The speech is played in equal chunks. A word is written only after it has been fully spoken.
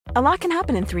A lot can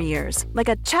happen in 3 years, like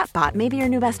a chatbot may be your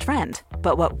new best friend.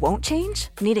 But what won't change?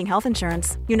 Needing health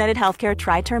insurance. United Healthcare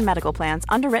Tri-Term Medical Plans,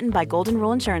 underwritten by Golden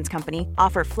Rule Insurance Company,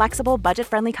 offer flexible,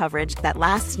 budget-friendly coverage that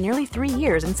lasts nearly 3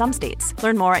 years in some states.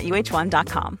 Learn more at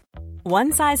uh1.com.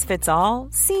 One size fits all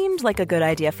seemed like a good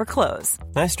idea for clothes.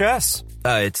 Nice dress.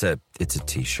 It's a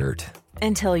T-shirt.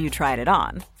 Until you tried it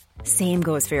on. Same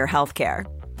goes for your healthcare.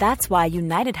 That's why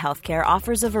United Healthcare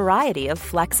offers a variety of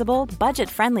flexible,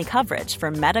 budget-friendly coverage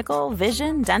for medical,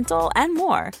 vision, dental, and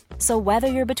more. So whether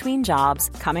you're between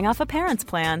jobs, coming off a parent's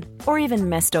plan, or even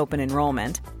missed open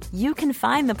enrollment, you can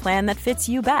find the plan that fits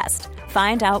you best.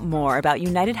 Find out more about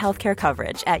United Healthcare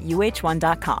coverage at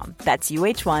uh1.com. That's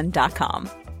uh1.com.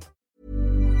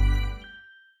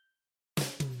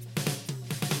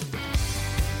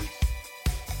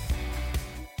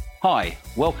 Hi,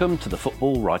 welcome to the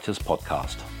Football Writers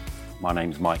Podcast. My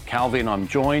name's Mike Calvin. I'm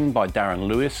joined by Darren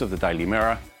Lewis of the Daily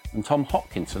Mirror and Tom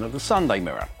Hopkinson of the Sunday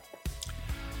Mirror.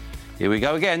 Here we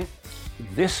go again.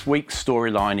 This week's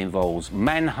storyline involves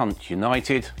Manhunt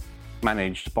United,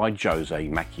 managed by Jose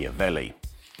Machiavelli.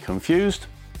 Confused?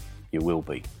 You will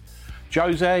be.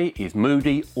 Jose is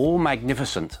moody or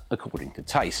magnificent according to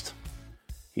taste.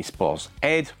 His boss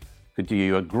Ed could do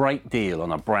you a great deal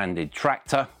on a branded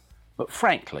tractor, but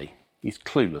frankly, he's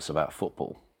clueless about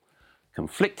football.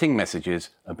 Conflicting messages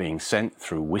are being sent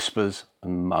through whispers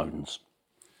and moans.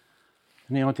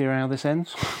 Any idea how this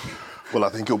ends? Well, I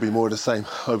think it'll be more of the same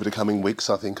over the coming weeks.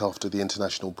 I think after the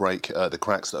international break, the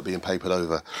cracks that are being papered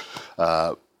over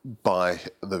by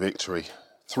the victory,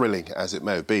 thrilling as it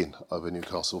may have been over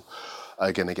Newcastle,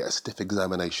 are going to get a stiff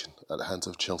examination at the hands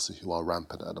of Chelsea, who are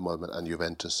rampant at the moment, and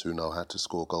Juventus, who know how to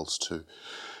score goals too.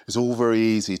 It's all very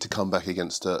easy to come back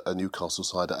against a Newcastle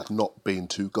side that have not been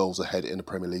 2 goals ahead in the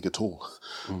Premier League at all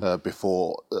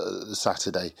before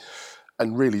Saturday,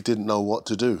 and really didn't know what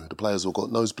to do. The players all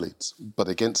got nosebleeds. But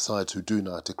against sides who do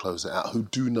know how to close it out, who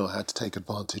do know how to take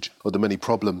advantage of the many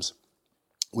problems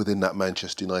within that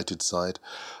Manchester United side,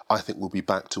 I think we'll be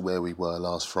back to where we were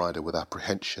last Friday, with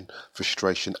apprehension,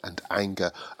 frustration and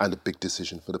anger, and a big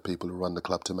decision for the people who run the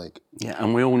club to make. Yeah,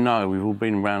 and we all know, we've all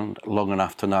been around long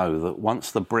enough to know that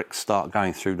once the bricks start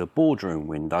going through the boardroom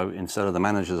window instead of the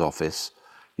manager's office,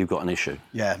 you've got an issue.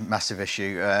 Yeah, massive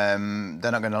issue. They're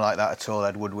not going to like that at all.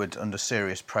 Ed Woodward under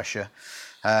serious pressure.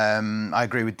 I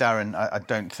agree with Darren. I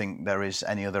don't think there is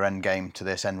any other end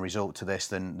result to this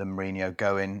than Mourinho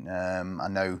going. I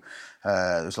know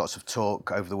there's lots of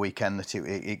talk over the weekend that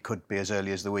it could be as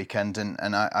early as the weekend,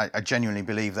 and I genuinely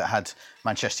believe that had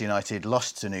Manchester United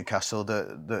lost to Newcastle,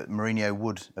 that Mourinho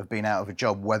would have been out of a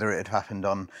job, whether it had happened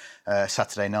on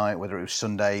Saturday night, whether it was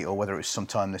Sunday, or whether it was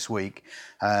sometime this week.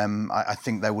 I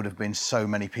think there would have been so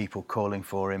many people calling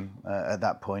for him at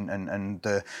that point, and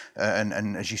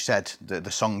as you said,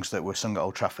 the songs that were sung at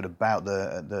Old Trafford about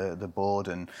the board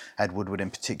and Ed Woodward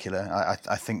in particular,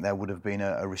 I think there would have been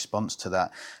a response to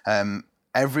that.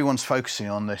 Everyone's focusing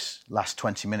on this last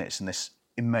 20 minutes and this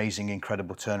amazing,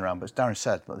 incredible turnaround. But as Darren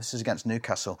said, this is against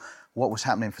Newcastle. What was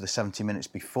happening for the 70 minutes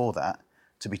before that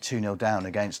to be 2-0 down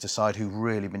against a side who've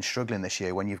really been struggling this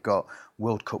year, when you've got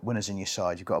World Cup winners in your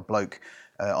side, you've got a bloke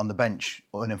on the bench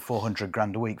earning 400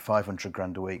 grand a week, 500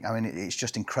 grand a week. I mean, it's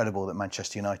just incredible that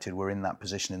Manchester United were in that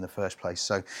position in the first place.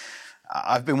 So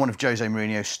I've been one of Jose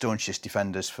Mourinho's staunchest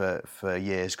defenders for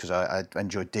years, because I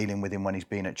enjoyed dealing with him when he's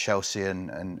been at Chelsea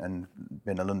and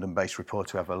been a London-based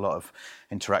reporter. I have a lot of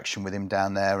interaction with him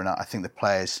down there, and I think the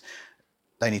players,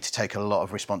 they need to take a lot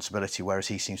of responsibility, whereas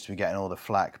he seems to be getting all the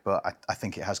flack. But I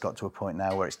think it has got to a point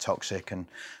now where it's toxic, and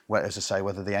as I say,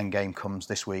 whether the end game comes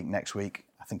this week, next week,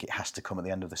 I think it has to come at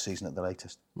the end of the season at the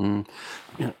latest.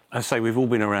 I say we've all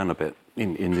been around a bit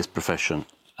in this profession.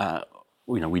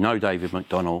 We know David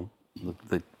McDonnell,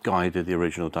 the guy who did the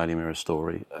original Daily Mirror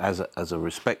story, as a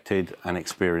respected and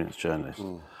experienced journalist,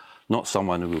 not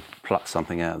someone who would pluck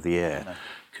something out of the air. No.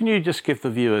 Can you just give the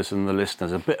viewers and the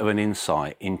listeners a bit of an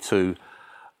insight into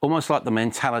almost like the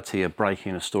mentality of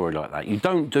breaking a story like that? You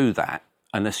don't do that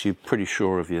unless you're pretty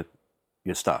sure of your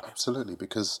stuff. Absolutely,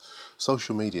 because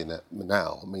social media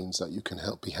now means that you can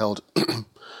be held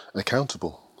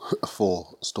accountable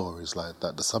for stories like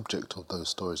that. The subject of those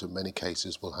stories in many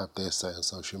cases will have their say on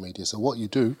social media. So what you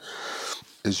do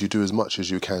is you do as much as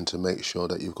you can to make sure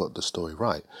that you've got the story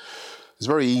right. It's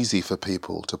very easy for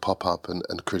people to pop up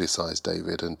and criticise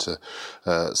David and to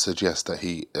suggest that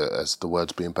he, as the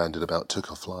word's being bandied about, took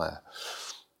a flyer.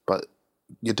 But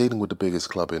you're dealing with the biggest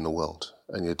club in the world,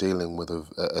 and you're dealing with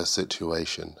a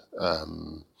situation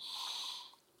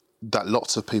that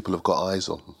lots of people have got eyes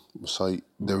on. So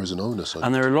there is an onus on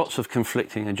And there are lots of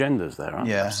conflicting agendas there, aren't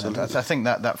there? Yeah, I think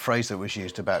that phrase that was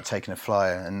used about taking a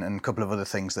flyer and a couple of other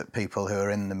things that people who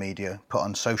are in the media put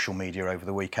on social media over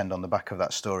the weekend on the back of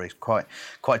that story is quite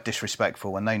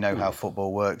disrespectful. When they know how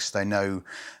football works, they know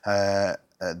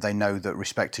that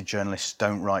respected journalists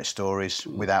don't write stories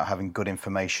without having good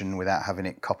information, without having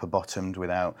it copper-bottomed,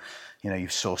 without,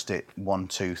 you've sourced it 1,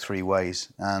 2, 3 ways.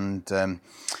 And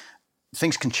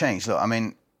things can change. Look, I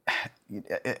mean,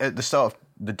 at the start of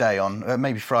the day on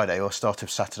maybe Friday or start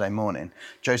of Saturday morning,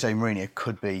 Jose Mourinho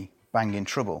could be bang in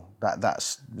trouble.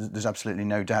 There's absolutely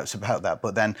no doubts about that.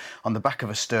 But then on the back of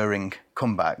a stirring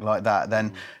comeback like that,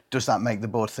 then does that make the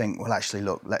board think, well, actually,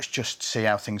 look, let's just see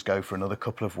how things go for another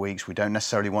couple of weeks. We don't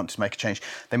necessarily want to make a change.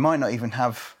 They might not even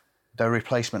have their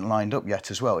replacement lined up yet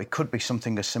as well. It could be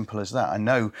something as simple as that. I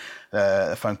know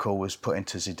a phone call was put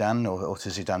into Zidane or to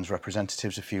Zidane's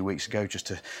representatives a few weeks ago just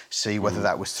to see whether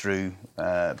that was through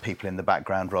people in the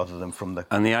background rather than from the...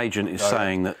 And the agent is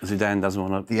saying that Zidane doesn't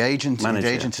want to manage The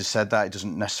agent has said that. He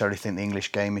doesn't necessarily think the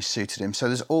English game is suited him. So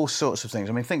there's all sorts of things.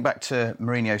 I mean, think back to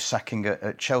Mourinho's sacking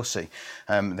at Chelsea.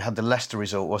 They had the Leicester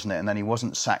result, wasn't it? And then he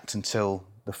wasn't sacked until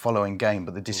the following game.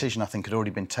 But the decision, I think, had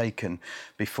already been taken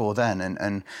before then.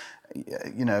 And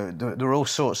there are all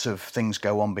sorts of things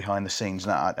go on behind the scenes.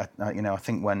 And I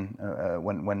think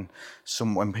when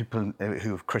people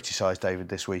who have criticised David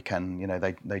this weekend,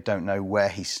 they don't know where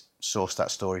he's sourced that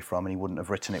story from, and he wouldn't have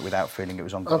written it without feeling it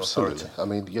was on good authority. I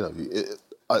mean,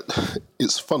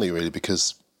 it's funny really,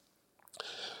 because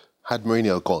had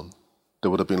Mourinho gone,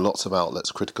 there would have been lots of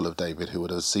outlets critical of David who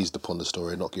would have seized upon the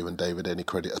story and not given David any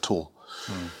credit at all.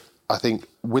 I think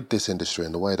with this industry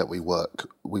and the way that we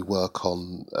work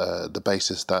on the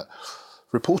basis that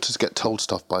reporters get told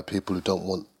stuff by people who don't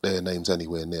want their names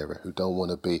anywhere near it, who don't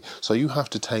want to be... So you have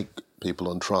to take people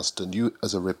on trust, and you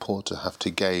as a reporter have to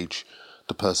gauge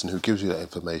the person who gives you that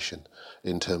information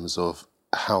in terms of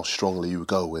how strongly you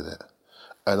go with it.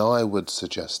 And I would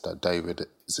suggest that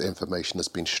David's information has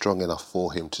been strong enough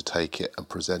for him to take it and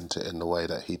present it in the way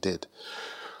that he did.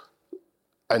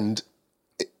 And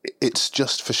it's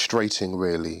just frustrating,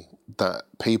 really, that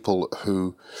people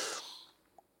who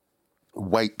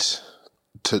wait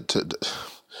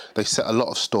they set a lot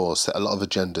of stores, set a lot of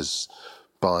agendas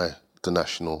by the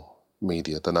national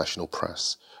media, the national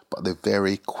press, but they're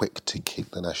very quick to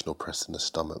kick the national press in the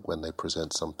stomach when they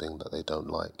present something that they don't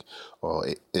like, or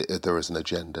there is an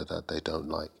agenda that they don't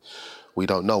like. We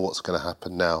don't know what's going to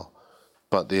happen now,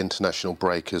 but the international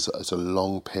break is a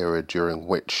long period during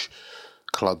which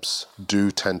clubs do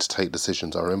tend to take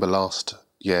decisions. I remember last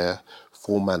year,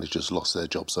 4 managers lost their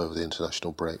jobs over the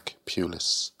international break.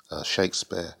 Pulis,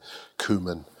 Shakespeare,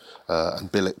 Koeman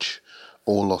and Bilic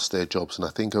all lost their jobs. And I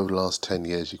think over the last 10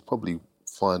 years, you could probably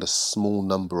find a small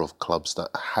number of clubs that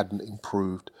hadn't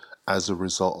improved as a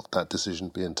result of that decision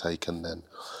being taken then.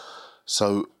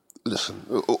 So, listen,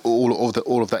 all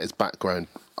of that is background.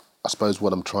 I suppose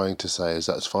what I'm trying to say is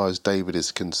that as far as David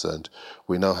is concerned,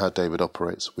 we know how David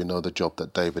operates, we know the job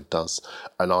that David does,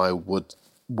 and I would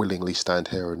willingly stand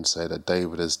here and say that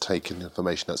David has taken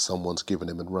information that someone's given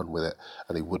him and run with it,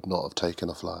 and he would not have taken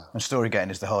a flyer. And story getting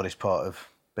is the hardest part of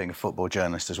being a football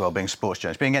journalist as well, being a sports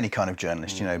journalist, being any kind of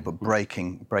journalist, but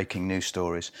breaking news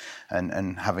stories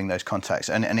and having those contacts.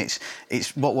 And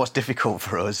it's what's difficult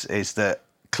for us is that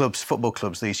football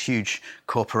clubs, these huge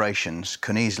corporations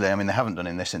can easily, I mean, they haven't done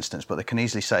in this instance, but they can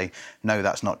easily say, no,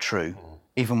 that's not true,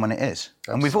 even when it is.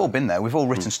 Absolutely. And we've all been there. We've all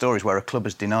written stories where a club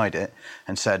has denied it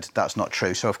and said, that's not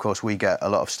true. So, of course, we get a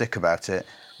lot of stick about it.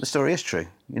 The story is true.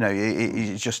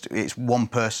 It's one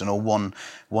person or one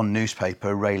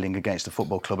newspaper railing against the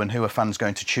football club, and who are fans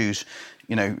going to choose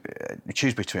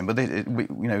between? But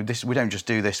we don't just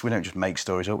do this. We don't just make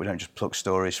stories up. We don't just pluck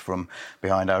stories from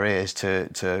behind our ears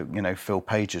to fill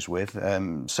pages with.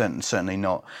 Certainly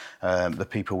not the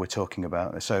people we're talking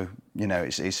about. So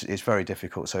it's very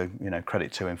difficult. So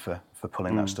credit to him for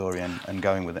pulling that story and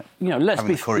going with it. Having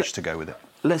the courage to go with it.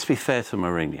 Let's be fair to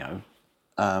Mourinho.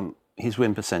 His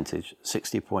win percentage,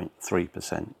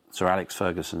 60.3%. Sir Alex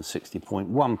Ferguson,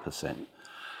 60.1%.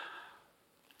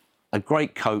 A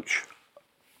great coach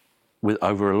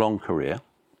over a long career.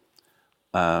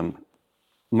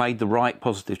 Made the right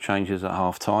positive changes at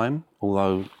half-time,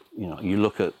 although, you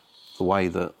look at the way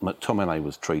that McTominay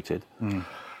was treated,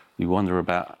 you wonder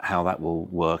about how that will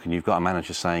work, and you've got a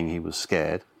manager saying he was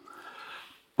scared.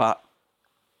 But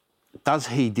does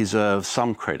he deserve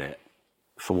some credit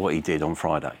for what he did on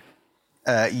Friday?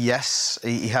 Yes,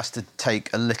 he has to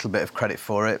take a little bit of credit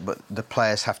for it, but the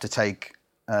players have to take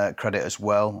credit as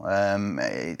well.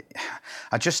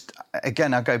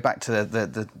 I go back to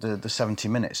the 70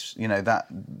 minutes. You know, that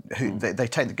they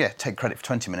take credit for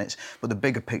 20 minutes, but the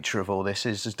bigger picture of all this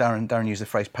is, as Darren used the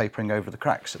phrase, papering over the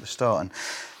cracks at the start. And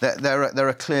there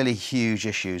are clearly huge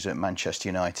issues at Manchester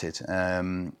United,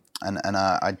 and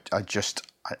I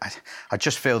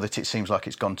just feel that it seems like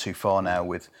it's gone too far now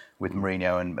with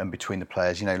Mourinho and between the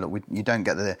players. You know, look, you don't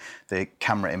get the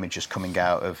camera images coming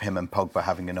out of him and Pogba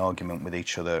having an argument with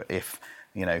each other if,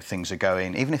 you know, things are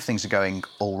going... Even if things are going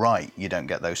all right, you don't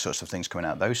get those sorts of things coming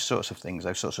out. Those sorts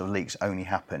of leaks only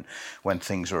happen when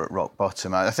things are at rock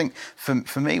bottom. I think,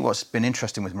 for me, what's been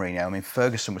interesting with Mourinho, I mean,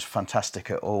 Ferguson was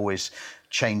fantastic at always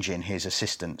changing his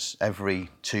assistants every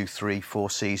 2, 3, 4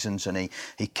 seasons, and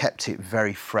he kept it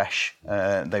very fresh.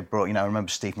 They brought, you know, I remember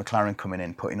Steve McLaren coming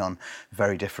in, putting on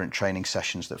very different training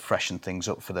sessions that freshened things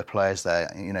up for the players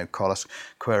there. You know, Carlos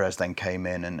Queiroz then came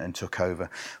in and took over.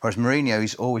 Whereas Mourinho,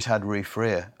 he's always had Rui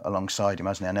Freire alongside him,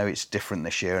 hasn't he? I know it's different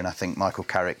this year, and I think Michael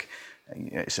Carrick,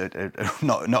 it's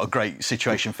not a great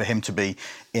situation for him to be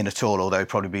in at all, although he'll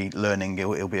probably be learning.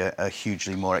 He'll be a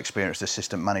hugely more experienced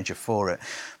assistant manager for it.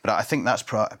 But I think that's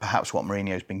perhaps what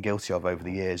Mourinho's been guilty of over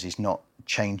the years. He's not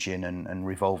changing and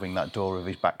revolving that door of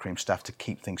his backroom staff to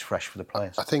keep things fresh for the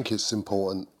players. I think it's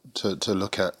important to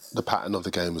look at the pattern of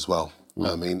the game as well.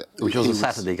 I mean, which was a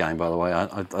Saturday game, by the way.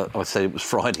 I said it was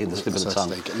Friday in the slip of the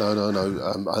tongue.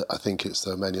 No. I think it's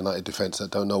the Man United defence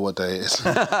that don't know what day it is.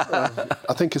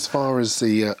 I think as far as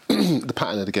the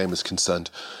pattern of the game is concerned,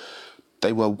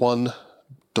 they were one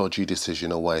dodgy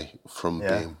decision away from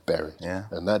being buried. Yeah.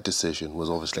 And that decision was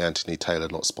obviously Anthony Taylor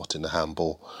not spotting the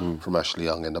handball from Ashley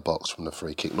Young in the box from the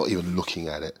free kick, not even looking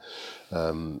at it.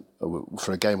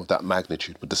 For a game of that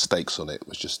magnitude, with the stakes on it,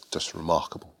 was just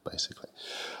remarkable, basically.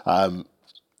 And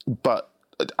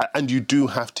you do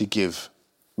have to give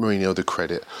Mourinho the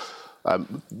credit.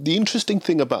 The interesting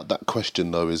thing about that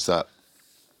question, though, is that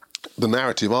the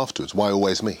narrative afterwards, why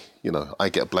always me? You know, I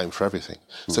get blamed for everything.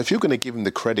 So if you're going to give him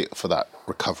the credit for that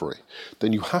recovery,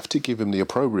 then you have to give him the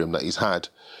opprobrium that he's had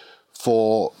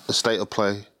for the state of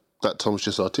play that Tom's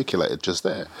just articulated just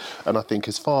there. And I think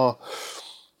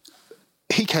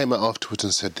he came out afterwards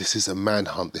and said, this is a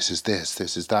manhunt, this is this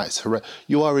is that. It's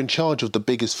you are in charge of the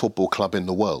biggest football club in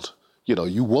the world. You know,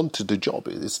 you wanted the job.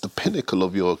 It's the pinnacle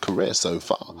of your career so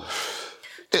far.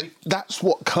 That's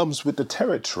what comes with the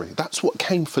territory. That's what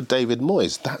came for David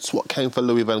Moyes. That's what came for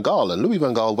Louis van Gaal. And Louis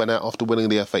van Gaal went out after winning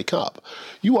the FA Cup.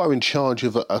 You are in charge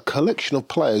of a collection of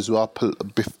players who are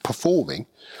performing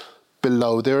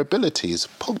below their abilities.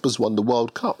 Pogba's won the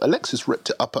World Cup. Alexis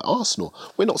ripped it up at Arsenal.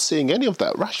 We're not seeing any of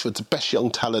that. Rashford's the best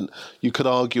young talent, you could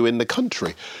argue, in the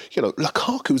country. You know,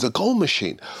 Lukaku's a goal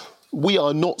machine. We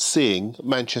are not seeing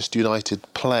Manchester United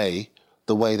play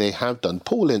the way they have done.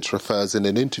 Paul Ince refers in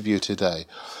an interview today.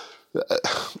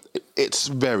 It's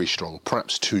very strong,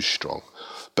 perhaps too strong.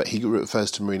 But he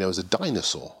refers to Mourinho as a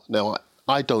dinosaur. Now,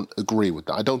 I don't agree with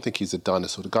that. I don't think he's a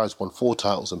dinosaur. The guy's won 4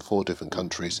 titles in 4 different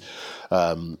countries,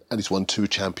 and he's won 2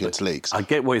 Champions Leagues. I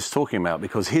get what he's talking about,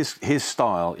 because his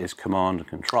style is command and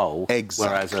control.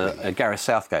 Exactly. Whereas Gareth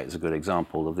Southgate is a good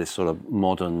example of this sort of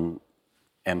modern,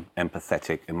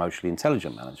 empathetic, emotionally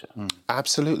intelligent manager.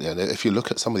 Absolutely. And if you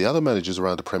look at some of the other managers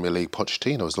around the Premier League,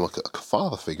 Pochettino is like a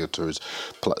father figure to his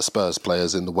Spurs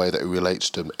players in the way that he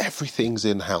relates to them. Everything's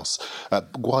in-house.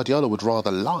 Guardiola would rather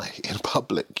lie in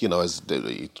public, you know, as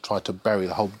he tried to bury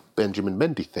the whole Benjamin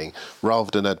Mendy thing,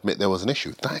 rather than admit there was an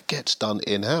issue. That gets done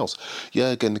in-house.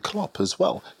 Jurgen Klopp as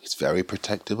well. He's very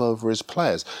protective over his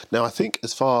players. Now, I think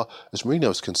as far as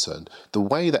Mourinho is concerned, the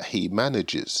way that he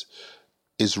manages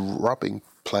is rubbing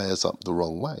players up the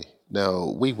wrong way. Now,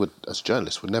 we would, as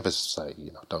journalists, would never say,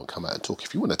 you know, don't come out and talk.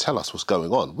 If you want to tell us what's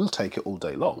going on, we'll take it all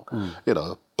day long, you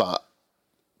know. But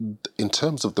in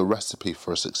terms of the recipe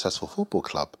for a successful football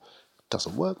club, it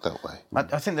doesn't work that way.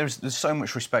 I think there's so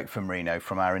much respect for Mourinho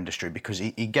from our industry, because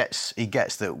he gets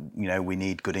that, you know, we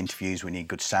need good interviews, we need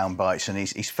good sound bites, and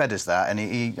he's fed us that. And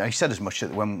he said as much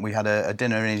when we had a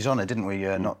dinner in his honour, didn't we?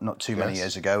 Not too many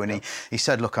years ago. And he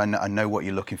said, look, I know what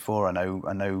you're looking for. I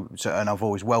know, so, and I've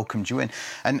always welcomed you in.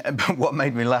 And what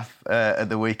made me laugh at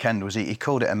the weekend was he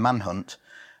called it a manhunt.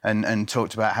 And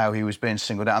talked about how he was being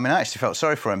singled out. I mean, I actually felt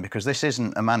sorry for him, because this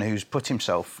isn't a man who's put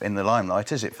himself in the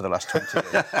limelight, is it, for the last 20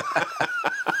 years?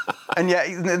 And yeah,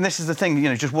 and this is the thing, you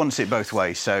know, just wants it both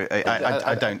ways. So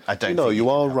I don't. You know, you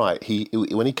are right.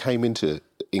 When he came into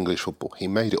English football, he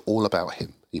made it all about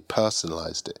him. He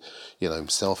personalised it.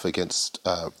 Himself against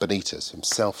Benitez,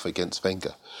 himself against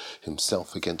Wenger,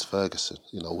 himself against Ferguson.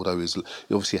 Although he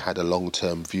obviously had a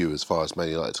long-term view as far as Man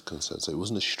United is concerned, so it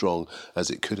wasn't as strong as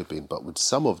it could have been. But with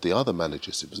some of the other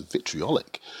managers, it was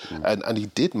vitriolic. And he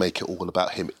did make it all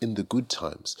about him in the good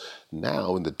times.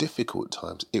 Now, in the difficult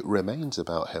times, it remains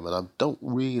about him, and I don't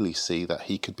really see that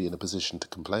he could be in a position to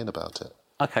complain about it.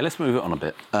 OK, let's move it on a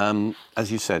bit.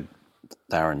 As you said,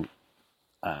 Darren,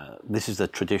 this is the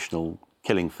traditional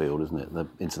killing field, isn't it? The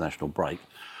international break.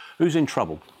 Who's in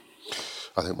trouble?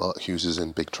 I think Mark Hughes is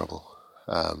in big trouble.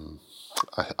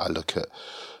 I look at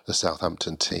the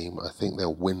Southampton team. I think they're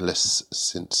winless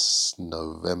since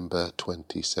November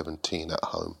 2017 at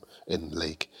home in the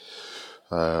league.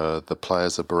 The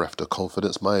players are bereft of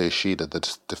confidence. Maya Yoshida,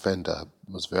 the defender,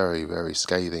 was very, very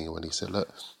scathing when he said, look,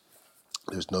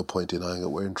 there's no point denying that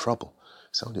we're in trouble.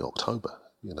 It's only October.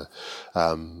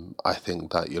 I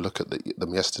think that you look at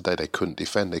them yesterday, they couldn't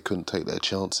defend, they couldn't take their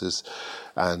chances,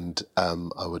 and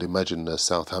I would imagine the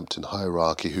Southampton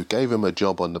hierarchy, who gave him a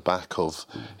job on the back of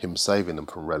him saving them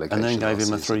from relegation, and then gave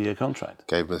him a 3-year contract.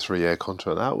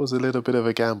 That was a little bit of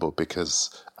a gamble, because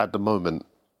at the moment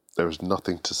there is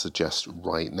nothing to suggest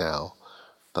right now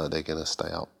that they're going to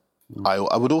stay up.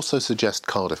 I would also suggest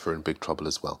Cardiff are in big trouble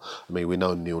as well. I mean, we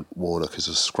know Neil Warnock is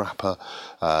a scrapper.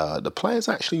 The players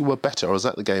actually were better. I was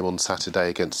at the game on Saturday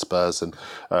against Spurs, and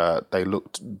they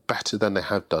looked better than they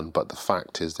have done. But the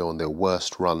fact is, they're on their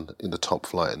worst run in the top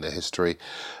flight in their history,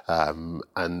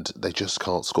 and they just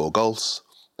can't score goals.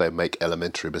 They make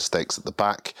elementary mistakes at the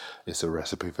back. It's a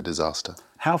recipe for disaster.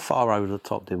 How far over the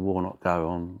top did Warnock go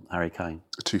on Harry Kane?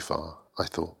 Too far, I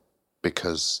thought,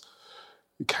 because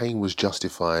Kane was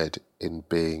justified in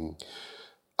being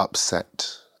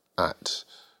upset at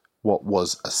what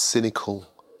was a cynical,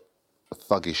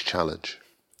 thuggish challenge.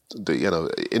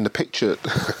 In the picture...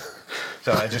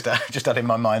 So I just had in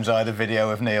my mind's eye the video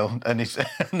of Neil and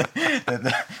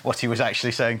what he was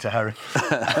actually saying to Harry.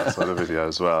 I saw the video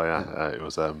as well, yeah. It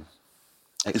was...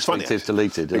 Expletive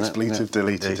deleted. Expletive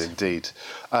deleted, indeed.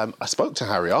 I spoke to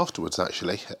Harry afterwards,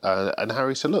 actually, and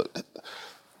Harry said, look,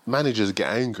 managers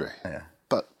get angry. Yeah.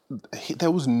 But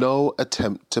there was no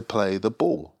attempt to play the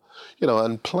ball.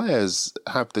 And players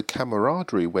have the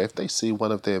camaraderie where if they see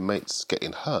one of their mates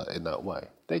getting hurt in that way,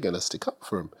 they're going to stick up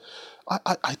for him. I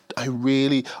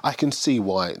can see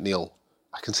why Neil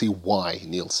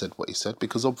said what he said,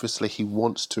 because obviously he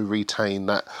wants to retain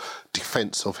that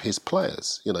defence of his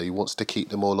players. He wants to keep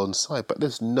them all on side, but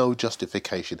there's no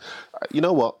justification. You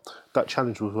know what? That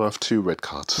challenge was worth 2 red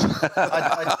cards.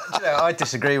 I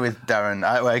disagree with Darren.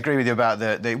 I agree with you about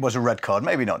it was a red card,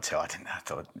 maybe not 2. I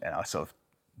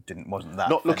wasn't that.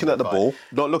 Not looking at the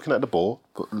ball,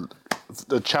 but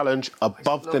the challenge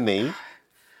above the knee.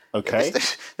 Okay.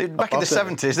 Back in the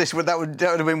 70s, that would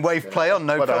have been wave play on,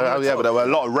 no problem. But there were a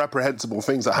lot of reprehensible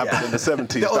things that happened in the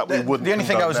 70s that we wouldn't. The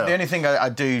only thing I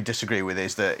do disagree with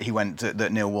is that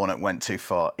that Neil Warnock went too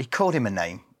far. He called him a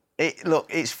name. Look,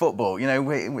 it's football.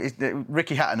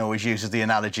 Ricky Hatton always uses the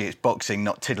analogy, it's boxing,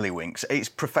 not tiddlywinks. It's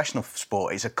professional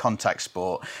sport. It's a contact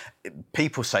sport.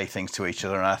 People say things to each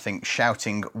other, and I think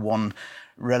shouting one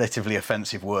relatively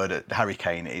offensive word at Harry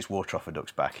Kane is water off a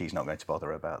duck's back. He's not going to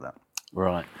bother about that.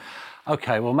 Right.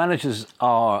 OK, well, managers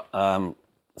are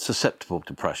susceptible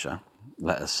to pressure,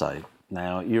 let us say.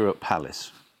 Now, you're at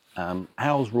Palace.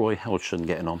 How's Roy Hodgson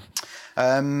getting on?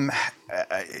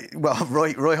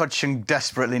 Roy Hodgson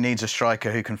desperately needs a striker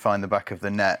who can find the back of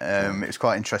the net. It was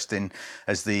quite interesting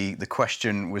as the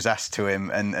question was asked to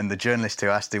him, and the journalist who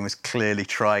asked him was clearly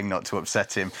trying not to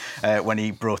upset him when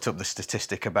he brought up the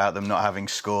statistic about them not having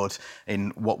scored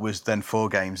in what was then 4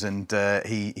 games, and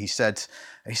he said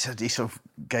he sort of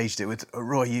gauged it with,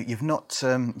 Roy, you've not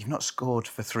scored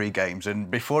for 3 games, and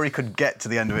before he could get to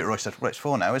the end of it, Roy said, well, it's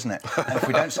 4 now, isn't it? And if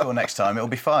we don't score next time, it'll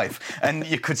be 5. And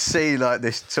you could see like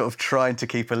this sort of trying to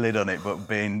keep a lid on it, but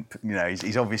being,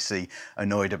 he's obviously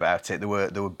annoyed about it. There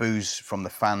were boos from the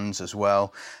fans as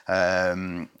well.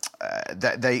 It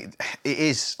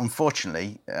is,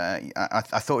 unfortunately, I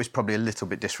thought it was probably a little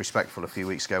bit disrespectful a few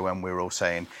weeks ago when we were all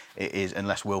saying it is,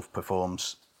 unless Wilf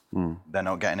performs, they're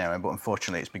not getting anywhere. But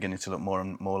unfortunately, it's beginning to look more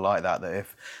and more like that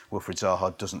if Wilfried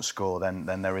Zaha doesn't score,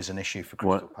 then there is an issue for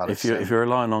Crystal Palace. If you're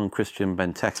relying on Christian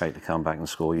Benteke to come back and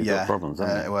score, you've got problems,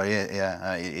 haven't you?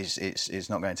 It's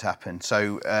not going to happen.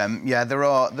 So, there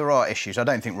are issues. I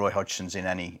don't think Roy Hodgson's in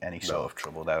any sort of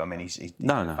trouble, though. I mean, he's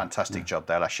done a fantastic job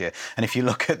there last year. And if you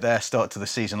look at their start to the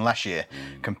season last year,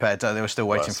 compared to, they were still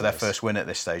waiting for their first win at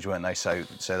this stage, weren't they? So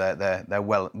they're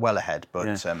well ahead. But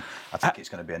I think it's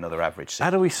going to be another average season.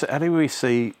 How do we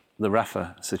see the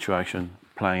Rafa situation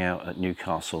playing out at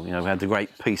Newcastle? You know, we had the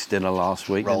great peace dinner last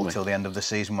week. Roll till the end of the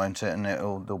season, won't it? And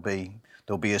there'll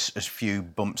be as few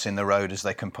bumps in the road as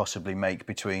they can possibly make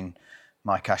between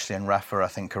Mike Ashley and Rafa. I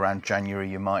think around January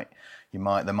there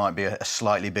might be a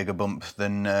slightly bigger bump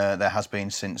than there has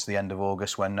been since the end of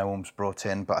August when no one was brought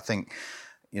in. But I think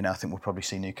we'll probably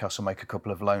see Newcastle make a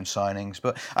couple of loan signings.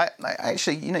 But I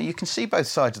actually, you can see both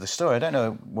sides of the story. I don't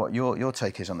know what your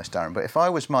take is on this, Darren, but if I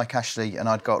was Mike Ashley and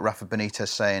I'd got Rafa Benitez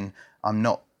saying, I'm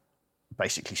not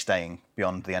basically staying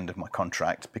beyond the end of my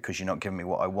contract because you're not giving me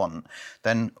what I want,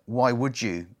 then why would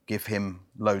you give him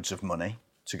loads of money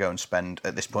to go and spend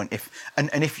at this point? If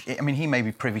he may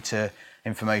be privy to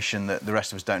information that the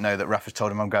rest of us don't know, that Rafa's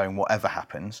told him, I'm going whatever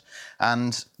happens.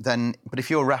 But if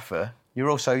you're Rafa, you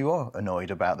are annoyed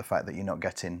about the fact that you're not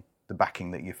getting the backing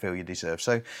that you feel you deserve.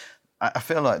 So I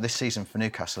feel like this season for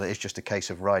Newcastle, it is just a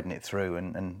case of riding it through,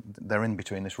 and they're in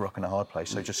between this rock and a hard place.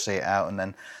 So just see it out, and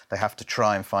then they have to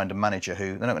try and find a manager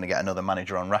they're not going to get another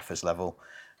manager on Rafa's level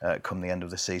come the end of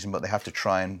the season, but they have to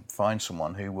try and find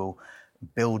someone who will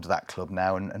build that club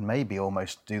now and maybe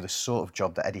almost do the sort of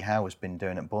job that Eddie Howe has been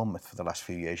doing at Bournemouth for the last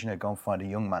few years. Go and find a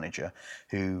young manager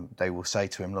who they will say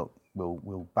to him, look,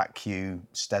 we'll back you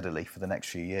steadily for the next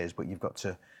few years, but you've got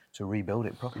to rebuild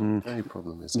it properly. The only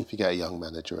problem is if you get a young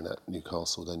manager in at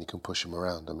Newcastle, then you can push him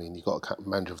around. I mean, you've got a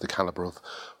manager of the calibre of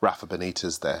Rafa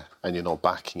Benitez there, and you're not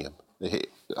backing him.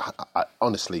 I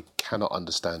honestly cannot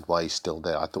understand why he's still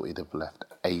there. I thought he'd have left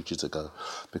ages ago,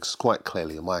 because quite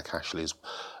clearly Mike Ashley is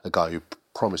a guy who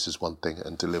promises one thing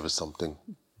and delivers something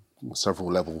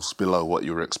several levels below what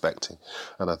you were expecting.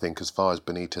 And I think as far as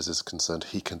Benitez is concerned,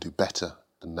 he can do better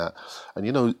than that.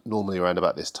 And normally around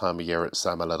about this time of year at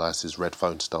Sam Allardyce's red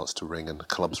phone starts to ring and the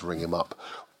clubs ring him up.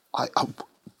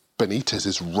 Benitez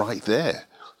is right there.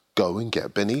 Go and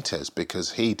get Benitez,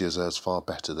 because he deserves far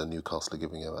better than Newcastle are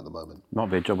giving him at the moment. Might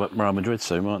be a job at Real Madrid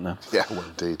soon, mightn't there? Yeah, well,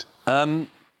 indeed. And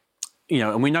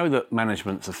we know that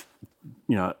management's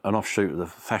an offshoot of the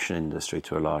fashion industry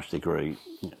to a large degree.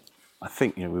 I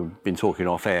think we've been talking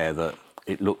off air that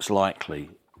it looks likely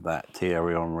that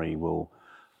Thierry Henry will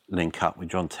link up with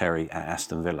John Terry at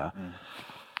Aston Villa.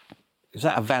 Is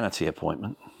that a vanity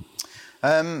appointment?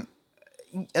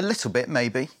 A little bit,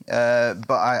 maybe, but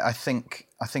I think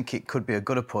it could be a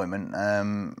good appointment.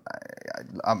 I'm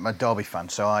a Derby fan,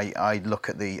 so I look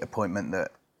at the appointment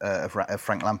that of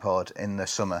Frank Lampard in the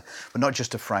summer, but not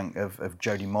just of Frank, of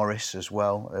Jody Morris as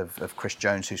well, of Chris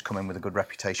Jones, who's come in with a good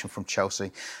reputation from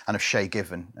Chelsea, and of Shay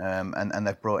Given. And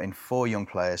they've brought in 4 young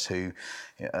players who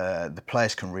the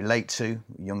players can relate to,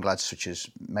 young lads such as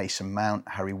Mason Mount,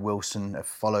 Harry Wilson, have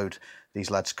followed these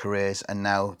lads' careers, and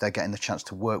now they're getting the chance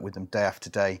to work with them day after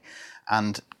day.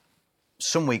 And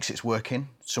some weeks it's working,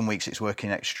 some weeks it's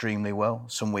working extremely well,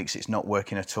 some weeks it's not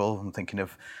working at all. I'm thinking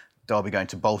of Derby going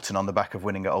to Bolton on the back of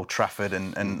winning at Old Trafford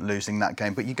and losing that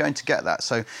game, but you're going to get that.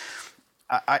 So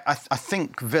I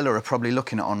think Villa are probably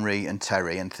looking at Henry and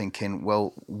Terry and thinking,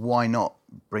 well, why not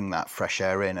bring that fresh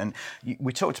air in? And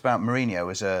we talked about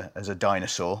Mourinho as a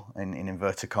dinosaur, in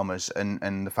inverted commas,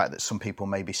 and the fact that some people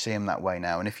maybe see him that way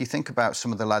now. And if you think about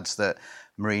some of the lads that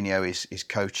Mourinho is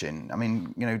coaching, I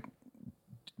mean,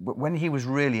 when he was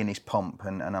really in his pomp,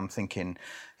 and I'm thinking,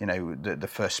 the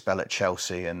first spell at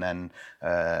Chelsea and then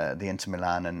the Inter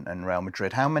Milan and Real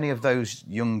Madrid, how many of those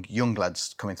young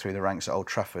lads coming through the ranks at Old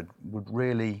Trafford would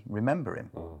really remember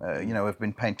him? Have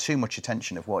been paying too much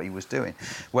attention of what he was doing.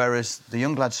 Whereas the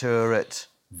young lads who are at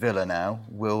Villa now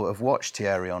will have watched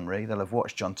Thierry Henry, they'll have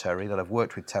watched John Terry, they'll have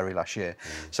worked with Terry last year.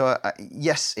 So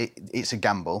yes, it's a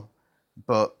gamble,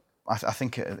 but I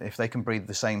think if they can breathe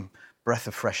the same breath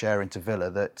of fresh air into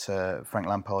Villa that Frank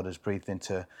Lampard has breathed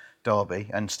into Derby,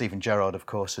 and Steven Gerrard, of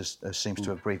course, seems to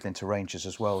have breathed into Rangers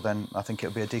as well, then I think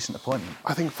it'll be a decent appointment.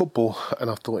 I think football, and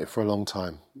I've thought it for a long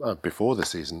time, before the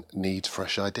season, needs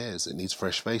fresh ideas. It needs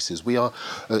fresh faces. We are,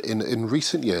 in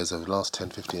recent years, over the last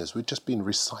 10, 15 years, we've just been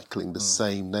recycling the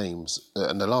same names.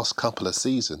 In the last couple of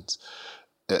seasons,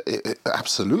 it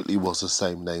absolutely was the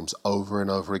same names over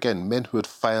and over again. Men who had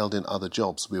failed in other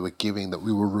jobs, we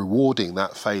were rewarding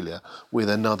that failure with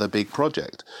another big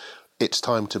project. It's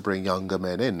time to bring younger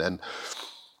men in, and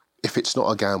if it's not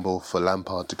a gamble for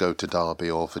Lampard to go to Derby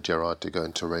or for Gerrard to go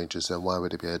into Rangers, then why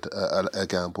would it be a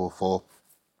gamble for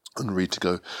Henry to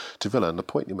go to Villa? And the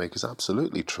point you make is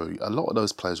absolutely true. A lot of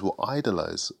those players will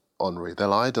idolise Henry,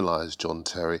 they'll idolise John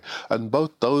Terry, and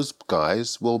both those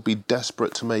guys will be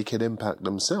desperate to make an impact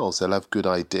themselves. They'll have good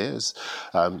ideas.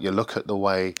 You look at the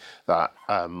way that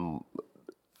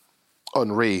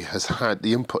Henry has had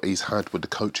the input he's had with the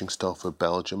coaching staff of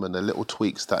Belgium and the little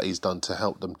tweaks that he's done to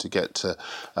help them to get to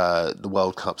the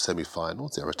World Cup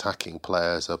semi-finals. Their attacking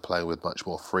players are playing with much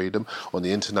more freedom. On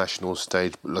the international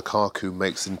stage, Lukaku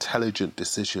makes intelligent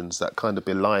decisions that kind of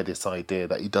belie this idea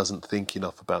that he doesn't think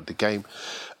enough about the game.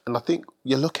 And I think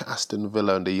you look at Aston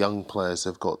Villa and the young players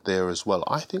they've got there as well.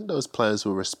 I think those players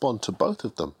will respond to both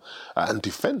of them. And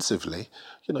defensively,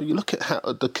 you look at how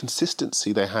the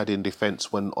consistency they had in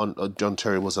defence when John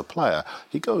Terry was a player.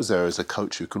 He goes there as a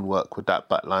coach who can work with that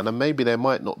back line, and maybe they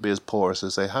might not be as porous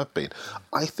as they have been.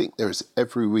 I think there is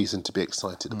every reason to be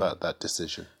excited about that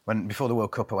decision. Before the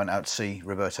World Cup, I went out to see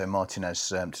Roberto Martinez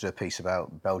to do a piece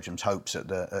about Belgium's hopes at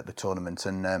the tournament,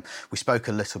 and we spoke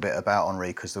a little bit about Henry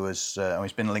because there was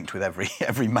he's been linked with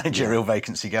every managerial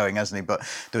vacancy going, hasn't he? But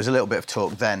there was a little bit of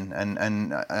talk then, and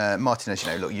Martinez,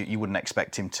 look, you wouldn't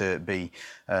expect him to be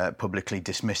publicly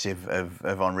dismissive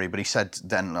of Henry, but he said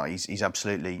then he's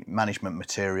absolutely management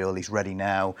material. He's ready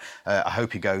now. I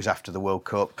hope he goes after the World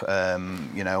Cup. I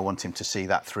want him to see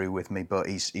that through with me, but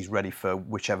he's ready for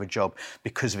whichever job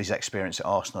because of his experience at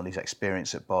Arsenal, his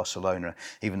experience at Barcelona,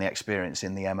 even the experience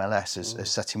in the MLS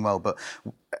has set him well. But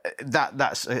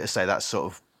that's sort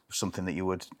of something that you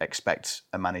would expect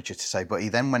a manager to say. But he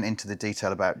then went into the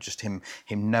detail about just him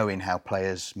knowing how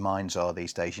players' minds are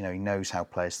these days. He knows how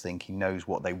players think. He knows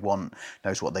what they want,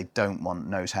 knows what they don't want,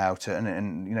 knows how to,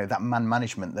 and that man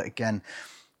management that again.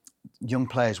 Young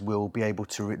players will be able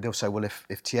to. They'll say, well, if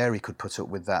Thierry could put up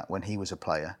with that when he was a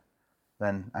player,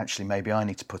 then actually maybe I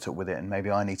need to put up with it and maybe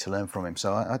I need to learn from him.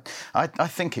 So I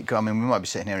think it. We might be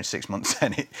sitting here in 6 months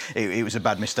saying it was a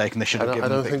bad mistake and they should have given.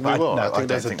 I don't think we will. I think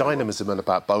there's a dynamism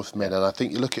about both men, and I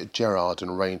think you look at Gerrard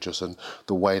and Rangers and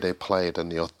the way they played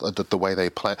and the way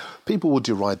they play. People will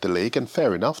deride the league, and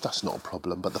fair enough, that's not a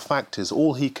problem. But the fact is,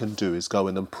 all he can do is go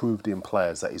and improve the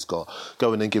players that he's got,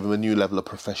 go in and give them a new level of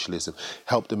professionalism,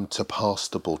 help them to pass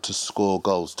the ball, to score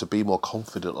goals, to be more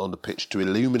confident on the pitch, to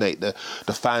illuminate the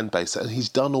fan base. And he's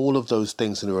done all of those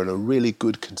things and are in a really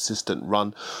good, consistent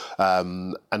run.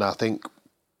 And I think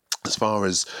as far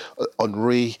as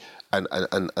Henry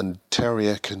and Terry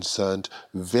are concerned,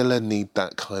 Villa need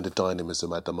that kind of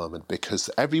dynamism at the moment, because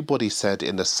everybody said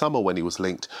in the summer when he was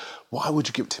linked, why would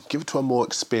you give it to him? Give it to a more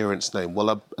experienced name. Well,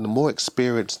 a more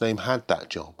experienced name had that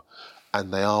job.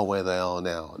 And they are where they are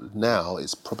now. Now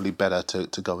it's probably better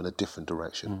to go in a different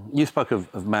direction. You spoke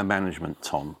of man management,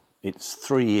 Tom. It's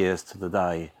 3 years to the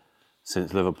day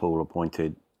since Liverpool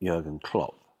appointed Jurgen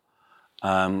Klopp.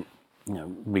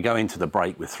 We go into the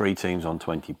break with 3 teams on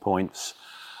 20 points.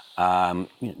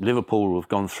 Liverpool have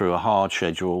gone through a hard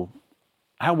schedule.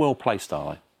 How well placed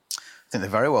are they? I think they're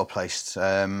very well placed.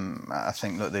 I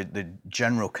think the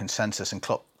general consensus, and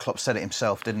Klopp said it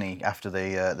himself, didn't he, after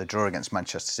the draw against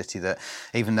Manchester City, that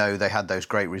even though they had those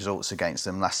great results against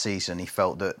them last season, he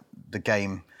felt that the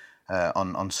game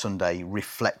on Sunday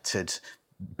reflected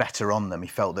better on them. He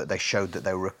felt that they showed that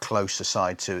they were a closer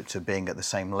side to being at the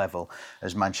same level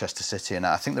as Manchester City. And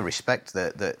I think the respect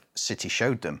that City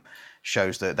showed them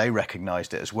shows that they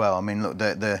recognised it as well. I mean, look,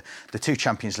 the 2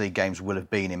 Champions League games will have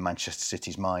been in Manchester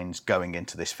City's minds going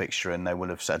into this fixture, and they will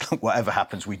have said, look, whatever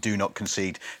happens, we do not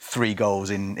concede 3 goals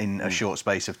in a short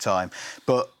space of time.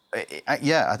 But I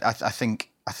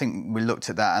think we looked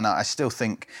at that, and I still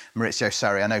think Maurizio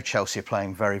Sarri, I know Chelsea are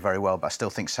playing very, very well, but I still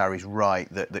think Sarri's right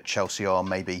that Chelsea are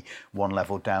maybe one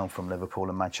level down from Liverpool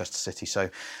and Manchester City.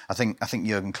 So I think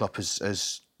Jurgen Klopp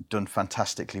has done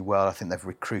fantastically well. I think they've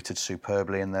recruited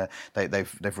superbly, and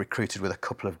they've recruited with a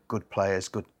couple of good players,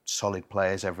 good solid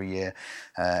players every year.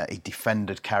 He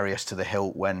defended Karius to the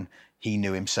hilt when he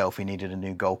knew himself he needed a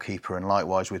new goalkeeper, and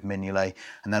likewise with Mignolet.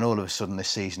 And then all of a sudden this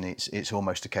season, it's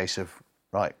almost a case of,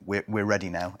 right, we're ready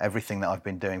now. Everything that I've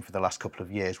been doing for the last couple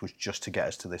of years was just to get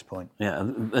us to this point. Yeah,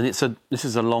 and this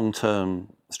is a long-term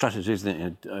strategy,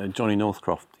 isn't it? Johnny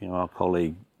Northcroft, our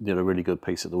colleague, did a really good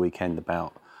piece at the weekend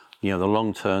about the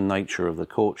long-term nature of the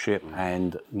courtship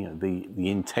and the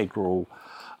integral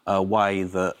way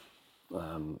that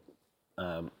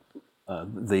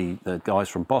the guys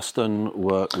from Boston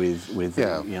work with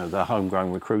the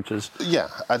homegrown recruiters. Yeah,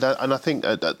 and I think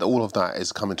that all of that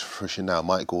is coming to fruition now.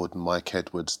 Mike Gordon, Mike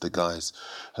Edwards, the guys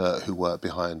who work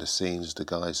behind the scenes, the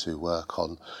guys who work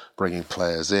on bringing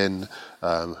players in,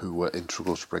 who were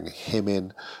integral to bringing him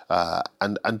in,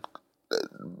 and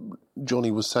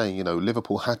Johnny was saying,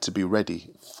 Liverpool had to be ready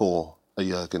for a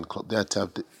Jurgen Klopp. They had to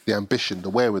have the ambition, the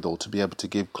wherewithal to be able to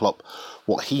give Klopp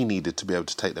what he needed to be able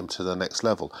to take them to the next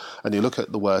level. And you look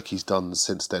at the work he's done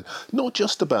since then, not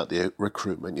just about the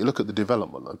recruitment, you look at the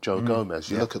development of Joe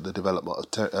Gomez, you look at the development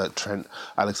of Trent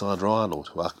Alexander-Arnold,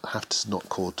 who I have to not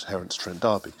call Terence Trent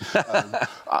D'Arby.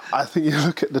 I think you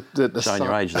look at the showing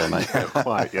your age there, mate. Yeah,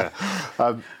 quite, yeah.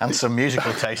 And some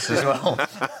musical tastes as well.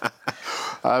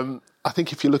 I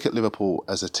think if you look at Liverpool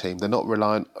as a team, they're not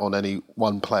reliant on any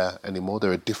one player anymore.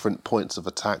 There are different points of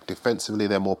attack. Defensively,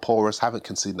 they're more porous, haven't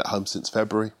conceded at home since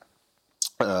February.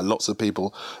 Lots of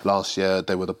people last year,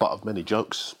 they were the butt of many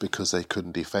jokes because they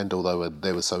couldn't defend, although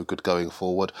they were so good going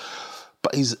forward.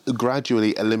 But he's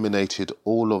gradually eliminated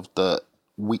all of the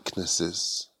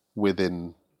weaknesses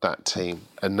within that team.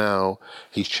 And now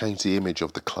he's changed the image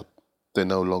of the club. They're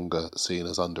no longer seen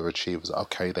as underachievers.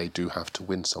 OK, they do have to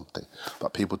win something.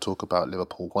 But people talk about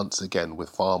Liverpool once again with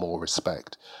far more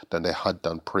respect than they had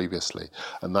done previously.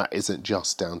 And that isn't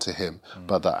just down to him,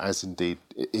 but that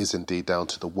is indeed down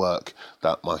to the work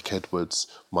that Mike Edwards,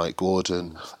 Mike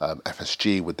Gordon,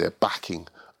 FSG, with their backing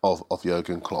of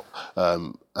Jurgen Klopp,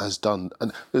 has done.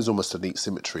 And there's almost a neat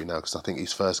symmetry now, because I think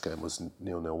his first game was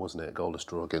 0-0, wasn't it? Goalless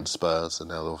draw against Spurs, and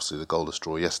now obviously the goalless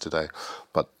draw yesterday.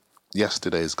 But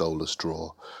yesterday's goalless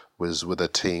draw was with a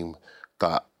team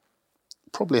that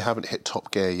probably haven't hit top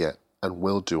gear yet and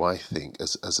will do, I think,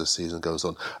 as the season goes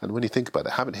on. And when you think about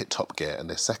it, haven't hit top gear and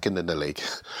they're second in the league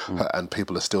and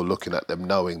people are still looking at them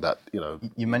knowing that,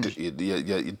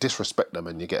 you disrespect them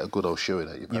and you get a good old shoeing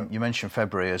at you. You mentioned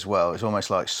February as well. It's almost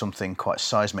like something quite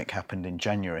seismic happened in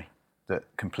January that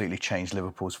completely changed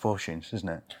Liverpool's fortunes, isn't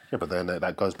it? Yeah, but then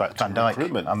that goes back to Van Dijk.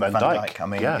 recruitment. Van Dijk. I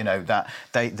mean, that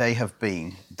they have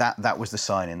been that was the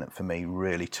signing that for me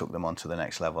really took them onto the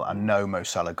next level. I know Mo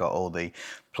Salah got all the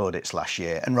plaudits last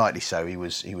year, and rightly so. He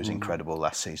was incredible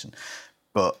last season,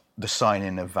 but the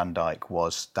signing of Van Dijk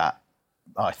was that,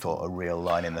 I thought, a real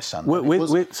line in the sand.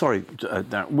 With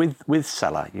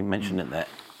Salah, you mentioned it there.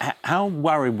 How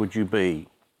worried would you be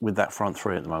with that front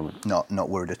three at the moment? Not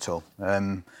worried at all.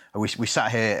 We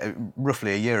sat here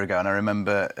roughly a year ago, and I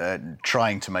remember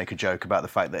trying to make a joke about the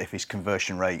fact that if his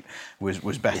conversion rate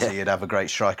was better, you'd have a great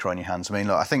striker on your hands. I mean,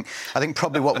 look, I think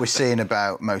probably what we're seeing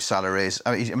about Mo Salah is,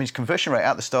 his conversion rate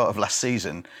at the start of last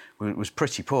season was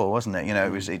pretty poor, wasn't it? You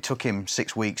know, it took him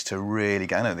 6 weeks to really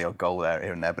get, I know the odd goal there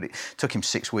here and there, but it took him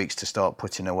 6 weeks to start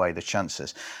putting away the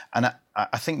chances. And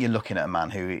I think you're looking at a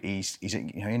man who he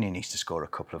only needs to score a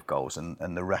couple of goals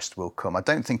and the rest will come. I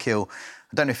don't know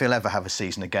if he'll ever have a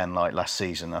season again like last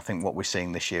season. I think what we're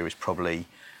seeing this year is probably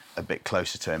a bit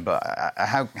closer to him. But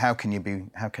how can you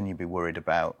be worried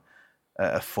about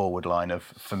a forward line of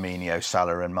Firmino,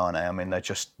 Salah and Mane? I mean,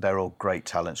 they're all great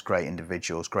talents, great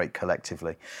individuals, great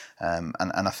collectively. And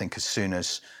I think as soon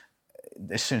as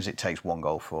it takes one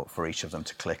goal for each of them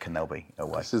to click, and they'll be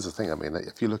away. This is the thing. I mean,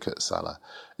 if you look at Salah,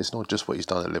 it's not just what he's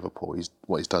done at Liverpool.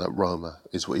 What he's done at Roma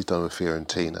is what he's done with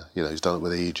Fiorentina. You know, he's done it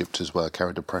with Egypt as well.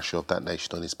 Carried the pressure of that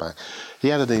nation on his back. He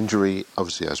had an injury,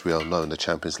 obviously, as we all know, in the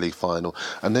Champions League final,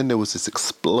 and then there was this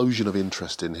explosion of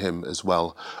interest in him as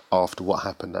well after what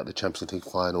happened at the Champions League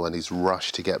final and his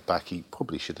rush to get back. He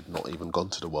probably should have not even gone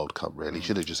to the World Cup. Really, he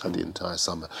should have just had the entire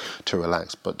summer to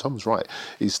relax. But Tom's right.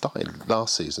 He started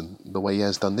last season the way he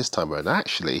has done this time around.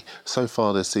 Actually, so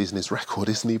far this season, his record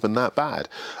isn't even that bad.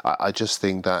 I just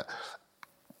think that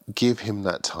give him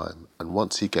that time, and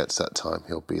once he gets that time,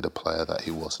 he'll be the player that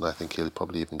he was, and I think he'll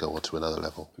probably even go on to another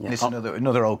level. Yeah. It's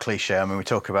another old cliche. I mean, we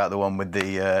talk about the one with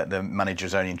the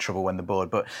manager's only in trouble when the bored,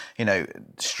 but you know,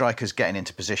 strikers getting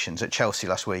into positions. At Chelsea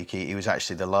last week, he was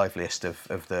actually the liveliest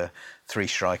of the three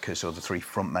strikers or the three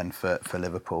front men for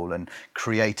Liverpool, and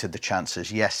created the chances.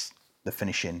 Yes, the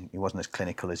finishing, he wasn't as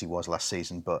clinical as he was last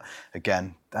season, but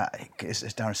again, that, as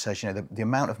Darren says, you know, the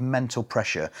amount of mental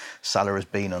pressure Salah has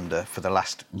been under for the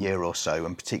last year or so,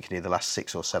 and particularly the last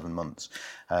 6 or 7 months,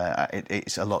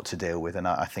 it's a lot to deal with, and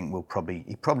I think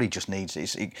he probably just needs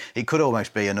it. It could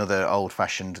almost be another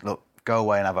old-fashioned look. Go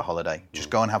away and have a holiday. Just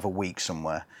go and have a week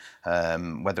somewhere.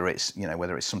 Whether it's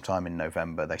sometime in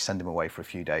November, they send him away for a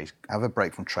few days. Have a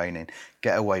break from training,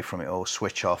 get away from it all,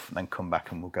 switch off, and then come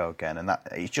back and we'll go again. And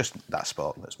it's just that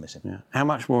spark that's missing. Yeah. How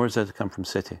much more is there to come from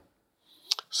City?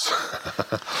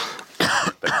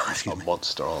 A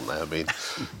monster, aren't they? I mean,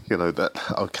 you know that.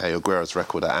 Okay, Aguero's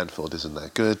record at Anfield isn't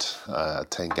that good.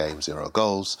 10 games, 0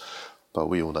 goals. But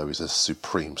we all know he's a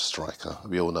supreme striker.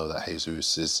 We all know that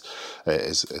Jesus is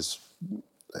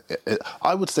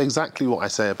I would say exactly what I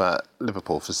say about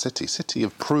Liverpool for City. City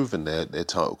have proven their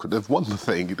title. They've won the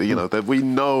thing. You know, that we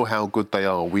know how good they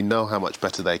are. We know how much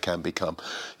better they can become.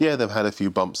 Yeah, they've had a few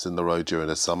bumps in the road during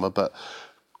the summer, but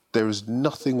there is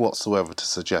nothing whatsoever to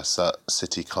suggest that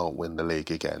City can't win the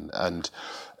league again. And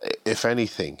if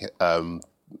anything,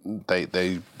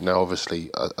 they now obviously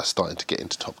are starting to get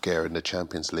into top gear in the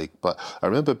Champions League. But I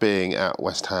remember being at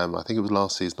West Ham, I think it was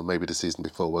last season or maybe the season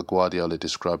before, where Guardiola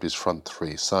described his front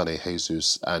three, Sané,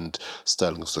 Jesus and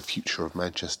Sterling, as the future of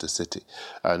Manchester City.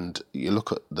 And you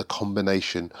look at the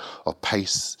combination of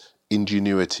pace,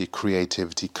 ingenuity,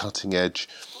 creativity, cutting edge.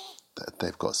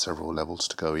 They've got several levels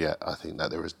to go yet. I think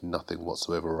that there is nothing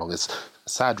whatsoever wrong. It's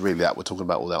sad, really, that we're talking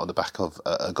about all that on the back of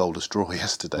a goalless draw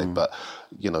yesterday. But,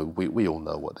 we all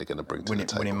know what they're going to bring to the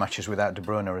table. Winning matches without De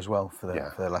Bruyne as well for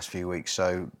the last few weeks.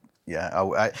 So,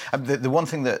 the one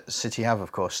thing that City have,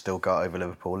 of course, still got over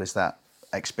Liverpool is that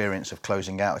experience of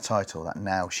closing out a title, that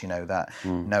nous, that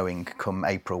knowing come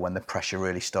April when the pressure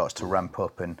really starts to ramp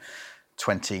up and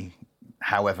 20...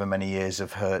 however many years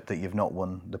of hurt that you've not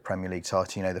won the Premier League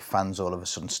title, the fans all of a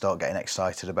sudden start getting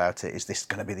excited about it. Is this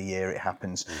going to be the year it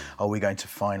happens? Are we going to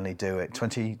finally do it?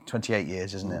 28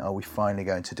 years, isn't it? Are we finally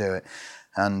going to do it?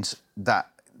 And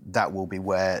that will be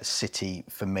where City,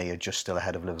 for me, are just still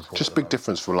ahead of Liverpool. Just big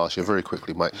difference from last year, very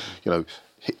quickly, Mike.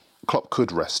 Klopp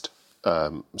could rest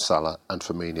Salah and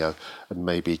Firmino and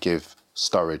maybe give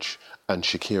Sturridge and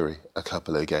Shaqiri a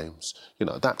couple of games.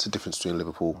 That's a difference between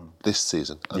Liverpool this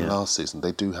season and last season.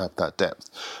 They do have that depth.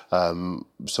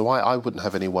 So I wouldn't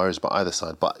have any worries about either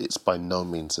side, but it's by no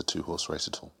means a two-horse race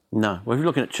at all. No. Well, if you're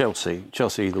looking at Chelsea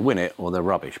either win it or they're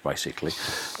rubbish, basically.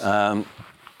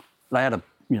 They had a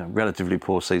relatively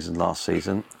poor season last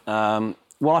season.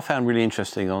 What I found really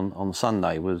interesting on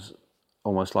Sunday was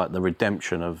almost like the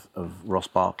redemption of Ross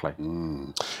Barkley.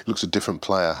 He looks a different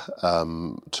player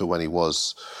to when he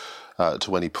was...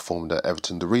 to when he performed at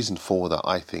Everton. The reason for that,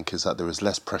 I think, is that there is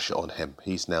less pressure on him.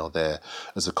 He's now there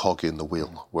as a cog in the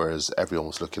wheel, whereas everyone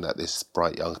was looking at this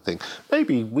bright young thing.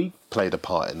 Maybe we played a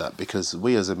part in that because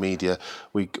we as a media,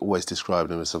 we always described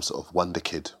him as some sort of wonder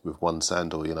kid with one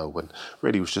sandal, when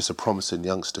really he was just a promising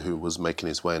youngster who was making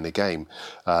his way in the game.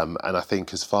 And I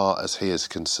think as far as he is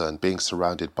concerned, being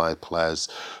surrounded by players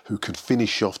who can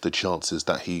finish off the chances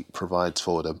that he provides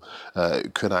for them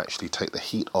could actually take the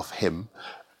heat off him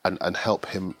and help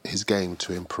his game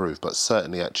to improve. But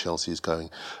certainly at Chelsea he's going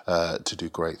to do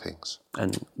great things.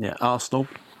 And Arsenal,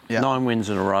 9 wins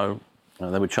in a row.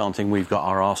 They were chanting, "We've got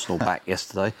our Arsenal back"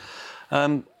 yesterday.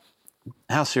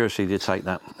 How seriously do you take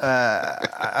that?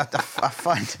 I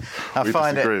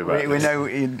find it. We know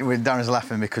Darren's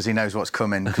laughing because he knows what's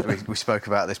coming. we spoke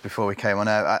about this before we came on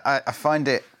air. I find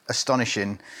it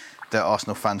astonishing that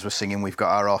Arsenal fans were singing "We've got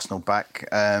our Arsenal back."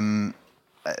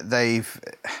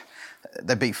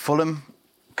 They beat Fulham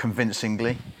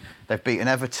convincingly. They've beaten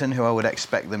Everton, who I would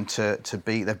expect them to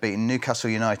beat. They've beaten Newcastle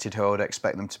United, who I would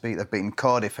expect them to beat. They've beaten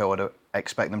Cardiff, who I would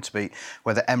expect them to beat,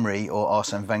 whether Emery or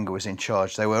Arsene Wenger was in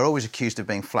charge. They were always accused of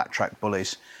being flat-track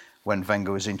bullies when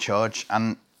Wenger was in charge.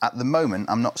 And at the moment,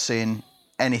 I'm not seeing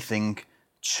anything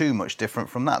too much different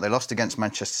from that. They lost against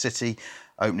Manchester City,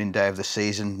 opening day of the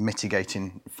season.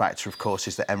 Mitigating factor, of course,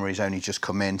 is that Emery's only just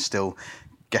come in, still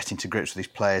getting to grips with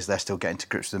his players. They're still getting to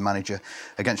grips with the manager.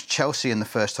 Against Chelsea in the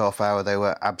first half hour, they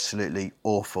were absolutely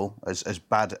awful, as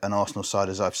bad an Arsenal side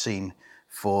as I've seen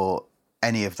for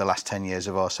any of the last 10 years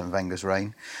of Arsene Wenger's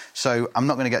reign. So I'm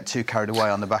not going to get too carried away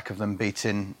on the back of them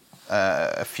beating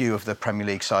a few of the Premier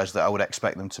League sides that I would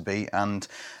expect them to beat, and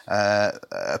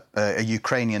a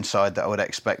Ukrainian side that I would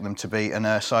expect them to beat, and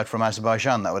a side from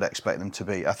Azerbaijan that I would expect them to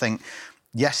beat. I think,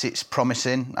 yes, it's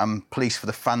promising. I'm pleased for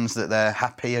the fans that they're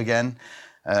happy again.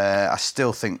 I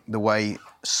still think the way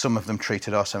some of them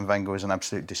treated Arsene Wenger was an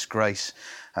absolute disgrace.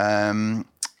 But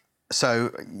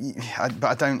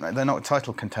I don't. They're not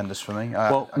title contenders for me.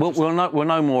 We'll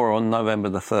know more on November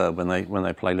the 3rd when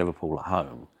they play Liverpool at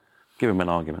home. Give him an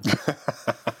argument.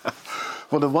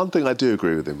 Well, the one thing I do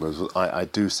agree with him was I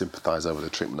do sympathise over the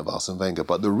treatment of Arsene Wenger.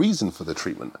 But the reason for the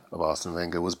treatment of Arsene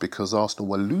Wenger was because Arsenal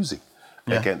were losing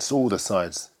against all the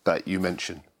sides that you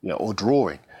mentioned, or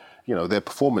drawing. Their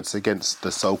performance against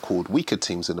the so-called weaker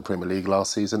teams in the Premier League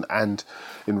last season and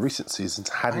in recent seasons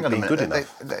hadn't been good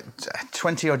enough.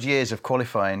 20-odd years of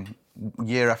qualifying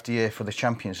year after year for the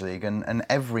Champions League, and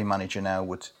every manager now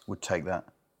would take that.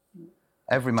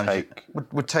 Every manager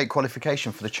would take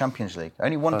qualification for the Champions League.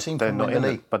 Only one team can win the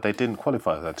league. But they didn't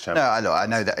qualify for that Champions League. I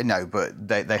know that. No, but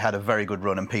they had a very good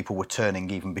run, and people were turning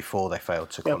even before they failed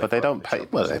to qualify. Yeah, but they don't pay.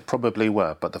 Well, they probably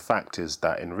were. But the fact is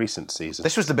that in recent seasons...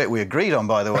 This was the bit we agreed on,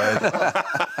 by the way.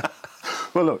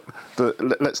 Well, look,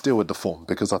 let's deal with the form,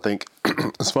 because I think,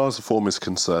 as far as the form is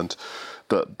concerned,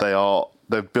 that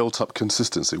they've built up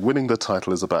consistency. Winning the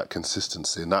title is about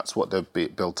consistency, and that's what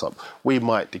they've built up. We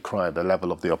might decry the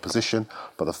level of the opposition,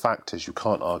 but the fact is you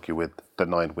can't argue with the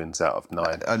 9 wins out of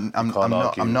 9.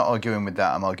 I'm not arguing with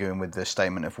that. I'm arguing with the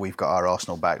statement of we've got our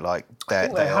Arsenal back. Like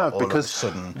they have, because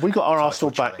we got our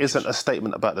Arsenal back isn't a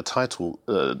statement about the title,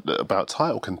 about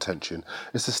title contention.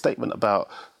 It's a statement about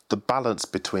the balance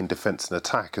between defence and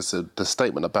attack. It's the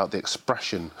statement about the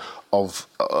expression of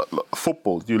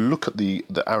football. You look at the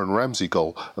Aaron Ramsey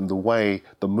goal and the way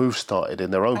the move started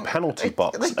in their own penalty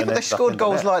box. They scored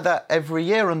goals like that every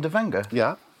year under Wenger.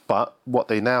 Yeah, but what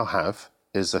they now have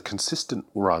is a consistent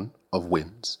run of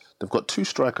wins. They've got 2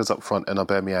 strikers up front, in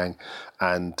Aubameyang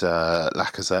and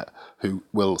Lacazette, who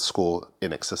will score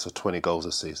in excess of 20 goals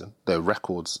a season. Their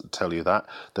records tell you that.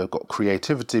 They've got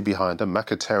creativity behind them.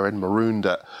 Mkhitaryan, marooned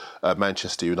at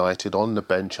Manchester United, on the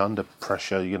bench, under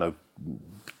pressure,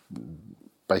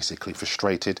 basically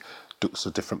frustrated. Looks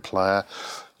a different player.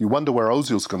 You wonder where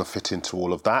Ozil's going to fit into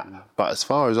all of that. But as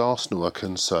far as Arsenal are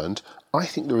concerned, I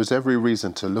think there is every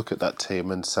reason to look at that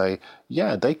team and say,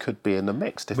 yeah, they could be in the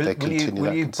mix if they continue that consistency.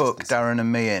 Will you book Darren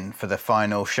and me in for the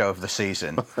final show of the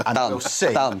season? And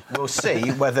we'll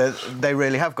see whether they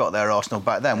really have got their Arsenal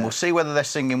back then. Yeah. We'll see whether they're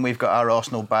singing "We've got our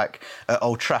Arsenal back" at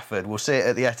Old Trafford. We'll see it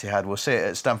at the Etihad. We'll see it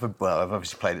at Stamford. Well, I've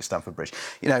obviously played at Stamford Bridge.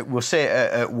 We'll see it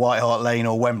at White Hart Lane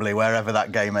or Wembley, wherever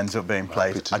that game ends up being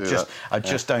played. I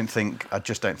just don't think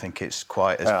it's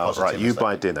quite as positive. Right, you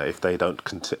buy dinner if they don't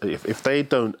if they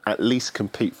don't at least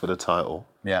compete for the title.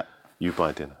 Yeah. You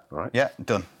buy dinner, right? Yeah,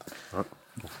 done. Right.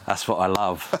 That's what I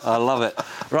love. I love it.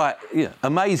 Right,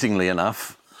 amazingly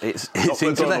enough, it's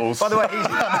international. By the way,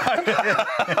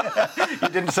 you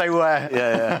didn't say where.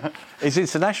 Yeah. It's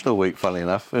International Week, funnily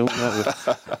enough.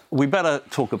 We better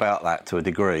talk about that to a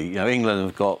degree. England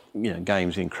have got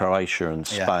games in Croatia and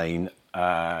Spain.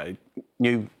 Yeah.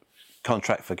 New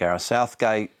contract for Gareth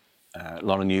Southgate. A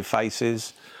lot of new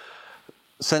faces.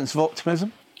 Sense of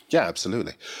optimism? Yeah,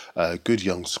 absolutely. A good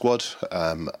young squad,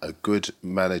 a good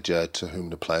manager to whom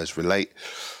the players relate.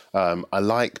 I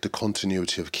like the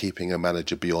continuity of keeping a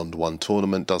manager beyond one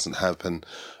tournament. Doesn't happen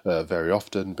very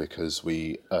often because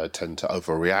we tend to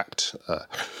overreact.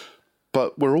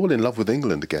 But we're all in love with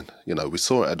England again. We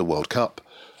saw it at the World Cup.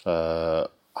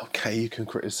 Okay, you can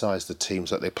criticise the teams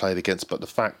that they played against, but the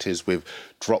fact is we've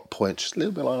dropped points, just a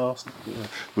little bit like Arsenal.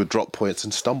 We've dropped points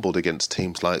and stumbled against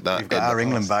teams like that. We've got our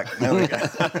England back. There we go.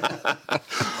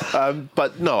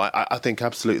 But no, I think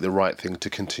absolutely the right thing to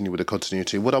continue with the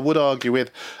continuity. What I would argue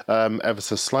with ever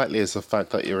so slightly is the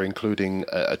fact that you're including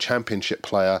a championship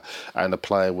player and a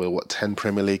player with, 8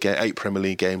 Premier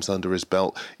League games under his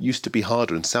belt. Used to be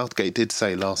harder, and Southgate did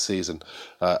say last season,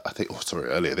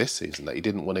 earlier this season, that he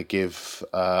didn't want to give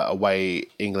away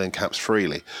England caps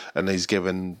freely, and he's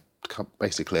given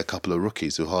basically a couple of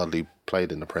rookies who hardly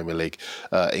played in the Premier League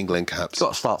England caps. Got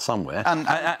to start somewhere. And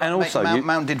also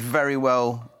Mount did very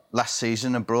well last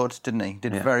season abroad, didn't he?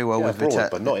 Very well with abroad,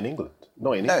 but not in England.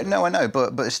 No, I know,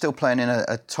 but it's still playing in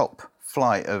a top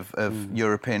flight of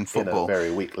European football. In a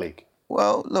very weak league.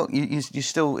 Well, look, it's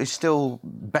still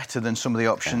better than some of the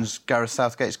options Gareth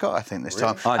Southgate's got, I think, this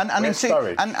time.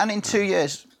 And in 2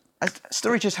 years,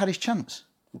 Sturridge has had his chance.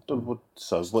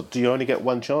 So, do you only get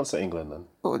one chance at England then?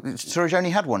 Well, Sturridge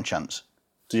only had one chance.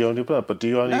 I think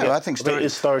Sturridge...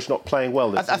 Is Sturridge not playing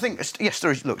well this season? I think,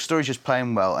 Sturridge is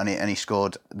playing well, and he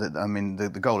scored.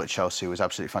 The goal at Chelsea was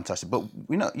absolutely fantastic. But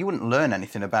you wouldn't learn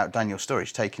anything about Daniel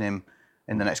Sturridge taking him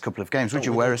in the next couple of games, would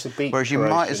you? Whereas you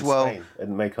might as well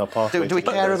and make our pathway. Do we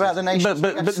care about the nations?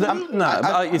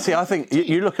 You see, I think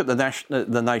you look at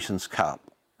the Nations Cup.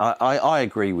 I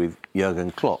agree with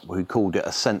Jurgen Klopp, who called it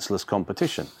a senseless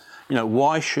competition.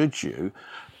 Why should you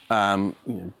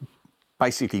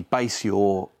basically base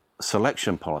your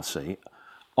selection policy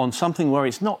on something where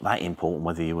it's not that important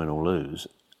whether you win or lose?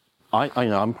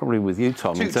 I'm probably with you,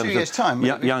 Tom, in terms 2 years' time,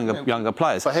 younger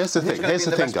players. But here's the thing,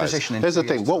 guys. Here's the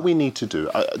thing. What we need to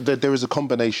do, there is a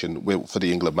combination for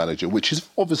the England manager, which is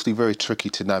obviously very tricky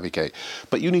to navigate.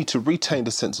 But you need to retain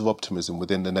the sense of optimism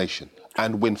within the nation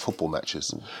and win football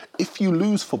matches. If you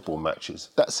lose football matches,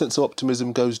 that sense of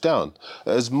optimism goes down.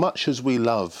 As much as we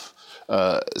love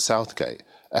Southgate,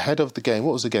 ahead of the game,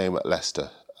 what was the game at Leicester?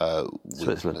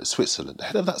 Switzerland.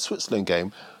 Ahead of that Switzerland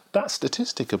game, that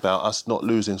statistic about us not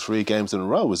losing 3 games in a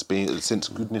row since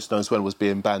goodness knows when, was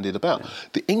being bandied about. Yeah.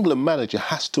 The England manager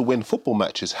has to win football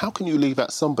matches. How can you leave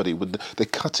out somebody with the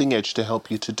cutting edge to help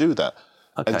you to do that?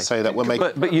 Okay. And say that we're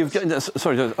making... But you've...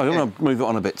 Sorry, I want to move it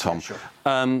on a bit, Tom. Yeah,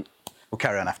 sure. We'll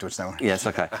carry on afterwards, don't we? Yes,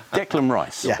 OK. Declan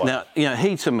Rice. Yeah. Now,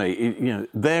 he, to me,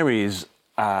 there is,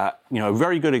 a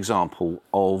very good example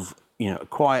of,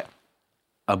 quite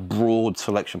a broad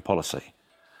selection policy.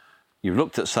 You've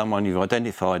looked at someone, you've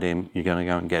identified him, you're going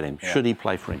to go and get him. Yeah. Should he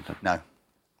play for England?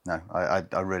 No,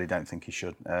 I really don't think he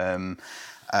should. Stan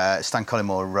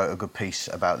Collymore wrote a good piece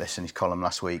about this in his column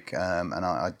last week, and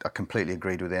I completely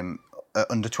agreed with him.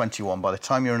 Under 21, by the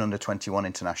time you're an under 21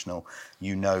 international,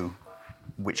 you know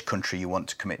which country you want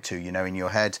to commit to. You know in your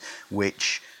head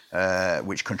which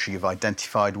country you've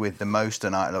identified with the most.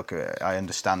 And I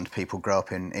understand people grow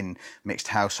up in mixed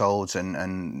households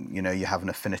and you know you have an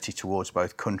affinity towards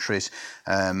both countries.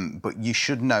 But you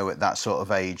should know at that sort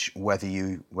of age whether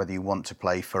you want to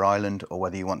play for Ireland or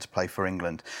whether you want to play for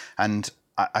England. And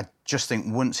I just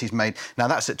think once he's made, now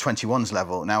that's at 21's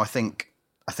level. Now I think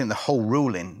the whole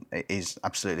ruling is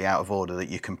absolutely out of order, that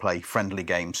you can play friendly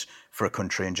games for a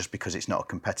country, and just because it's not a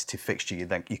competitive fixture,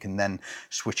 you can then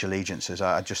switch allegiances.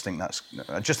 I just think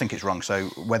it's wrong. So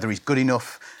whether he's good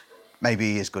enough,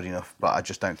 maybe he is good enough, but I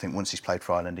just don't think once he's played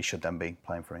for Ireland, he should then be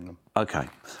playing for England. OK.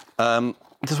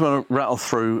 Just want to rattle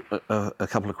through a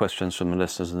couple of questions from the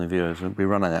listeners and the viewers. We'll be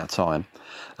running out of time.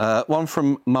 One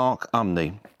from Mark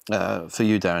Umney, for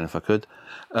you, Darren, if I could.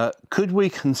 Could we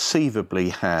conceivably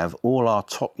have all our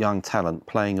top young talent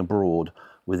playing abroad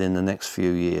within the next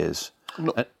few years?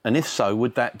 And if so,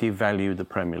 would that devalue the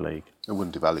Premier League? It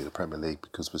wouldn't devalue the Premier League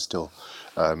because it's still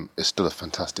a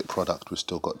fantastic product. We've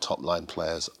still got top-line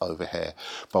players over here.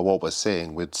 But what we're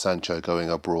seeing with Sancho going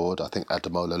abroad, I think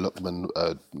Ademola Lookman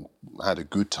had a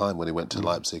good time when he went to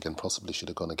Leipzig and possibly should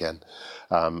have gone again.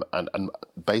 And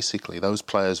basically, those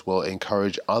players will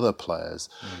encourage other players.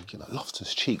 You know,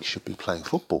 Loftus-Cheek should be playing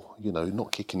football, you know,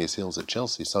 not kicking his heels at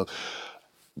Chelsea. So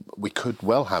we could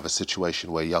well have a situation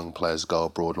where young players go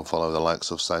abroad and follow the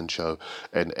likes of Sancho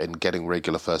and getting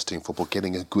regular first-team football,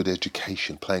 getting a good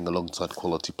education, playing alongside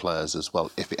quality players as well,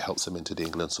 if it helps them into the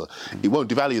England. So it won't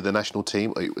devalue the national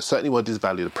team. It certainly won't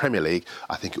devalue the Premier League.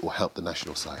 I think it will help the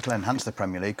national side. It'll enhance the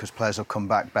Premier League because players will come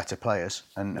back better players,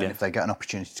 and if they get an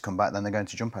opportunity to come back, then they're going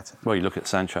to jump at it. Well, you look at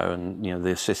Sancho and, you know,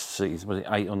 the assists, was it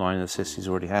 8 or 9 assists he's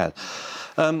already had.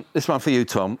 This one for you,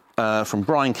 Tom, from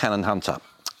Brian Cannon-Hunter.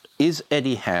 Is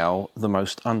Eddie Howe the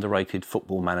most underrated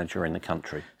football manager in the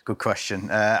country? Good question.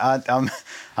 I'm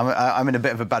in a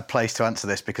bit of a bad place to answer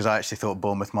this because I actually thought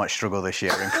Bournemouth might struggle this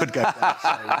year and could go down.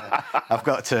 So, I've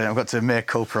got to mea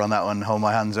culpa on that one. Hold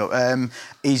my hands up. I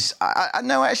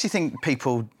actually think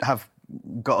people have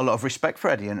got a lot of respect for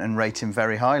Eddie and rate him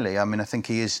very highly. I mean, I think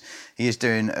he is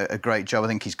doing a great job. I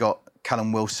think he's got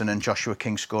Callum Wilson and Joshua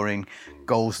King scoring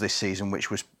goals this season, which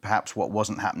was perhaps what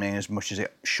wasn't happening as much as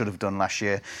it should have done last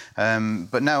year.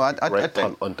 But no, I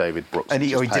don't. On David Brooks, and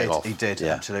he did,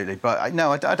 yeah. Absolutely. But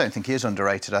I don't think he is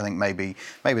underrated. I think maybe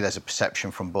there's a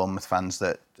perception from Bournemouth fans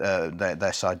that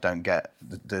their side don't get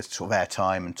the sort of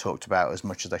airtime and talked about as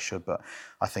much as they should. But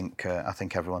I think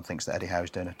everyone thinks that Eddie Howe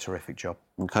is doing a terrific job.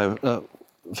 OK,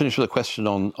 finish with a question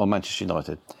on Manchester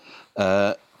United.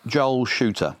 Joel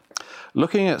Shooter.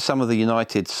 Looking at some of the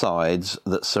United sides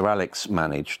that Sir Alex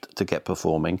managed to get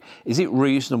performing, is it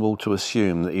reasonable to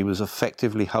assume that he was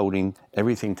effectively holding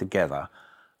everything together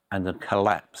and the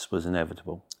collapse was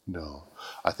inevitable? No.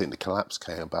 I think the collapse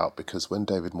came about because when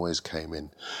David Moyes came in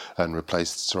and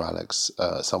replaced Sir Alex,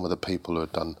 some of the people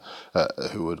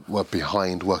who were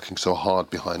behind, working so hard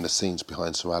behind the scenes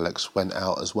behind Sir Alex, went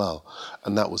out as well.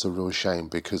 And that was a real shame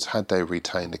because had they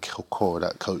retained the core of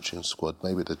that coaching squad,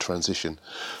 maybe the transition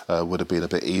would have been a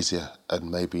bit easier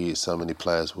and maybe so many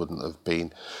players wouldn't have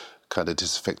been kind of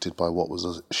disaffected by what was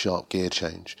a sharp gear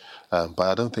change. But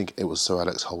I don't think it was Sir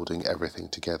Alex holding everything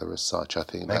together as such. I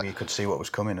think maybe he could see what was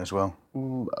coming as well.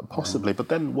 Possibly, but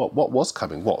then what was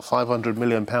coming? What, £500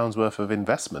 million worth of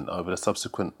investment over the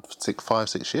subsequent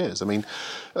 5-6 years? I mean,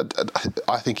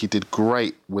 I think he did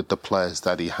great with the players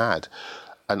that he had.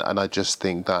 And I just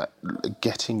think that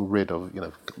getting rid of,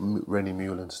 Rennie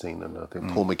Meulenstein and I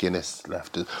think Paul McGuinness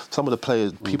left, some of the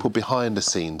players, people behind the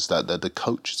scenes, that the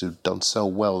coaches who've done so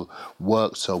well,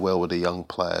 worked so well with the young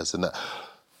players, and that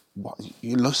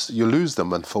you lose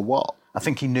them, and for what? I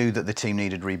think he knew that the team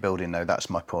needed rebuilding, though. That's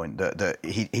my point. That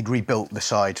he'd rebuilt the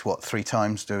side, 3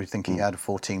 times? Do you think he had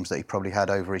 4 teams that he probably had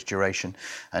over his duration?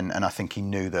 And I think he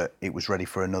knew that it was ready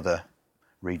for another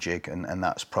rejig, and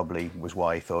that's probably was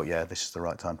why he thought, this is the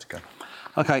right time to go.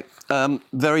 OK,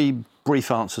 very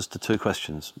brief answers to 2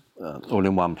 questions, all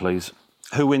in one, please.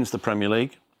 Who wins the Premier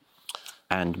League,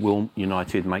 and will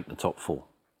United make the top 4?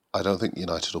 I don't think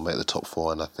United will make the top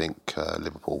 4, and I think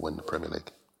Liverpool win the Premier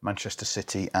League. Manchester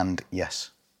City, and yes.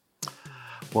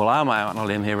 Well, I'm out on a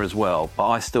limb here as well, but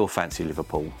I still fancy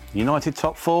Liverpool. United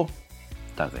top 4?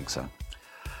 Don't think so.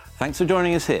 Thanks for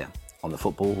joining us here on the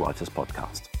Football Writers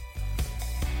Podcast.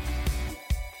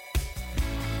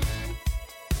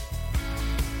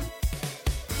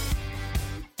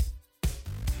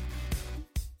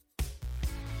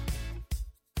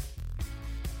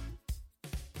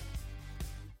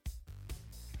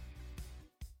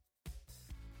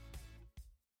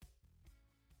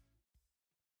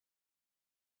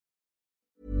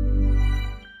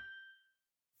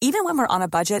 Even when we're on a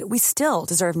budget, we still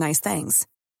deserve nice things.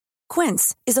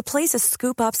 Quince is a place to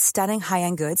scoop up stunning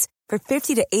high-end goods for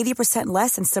 50 to 80%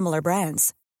 less than similar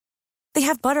brands. They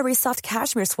have buttery soft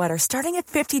cashmere sweaters starting at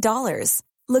 $50,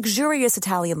 luxurious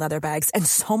Italian leather bags, and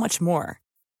so much more.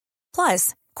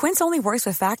 Plus, Quince only works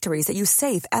with factories that use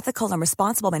safe, ethical, and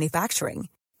responsible manufacturing.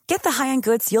 Get the high-end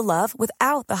goods you'll love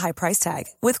without the high price tag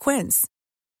with Quince.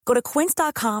 Go to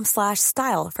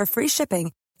quince.com/style for free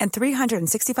shipping and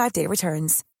 365-day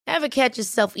returns. Ever catch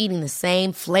yourself eating the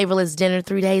same flavorless dinner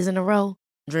 3 days in a row?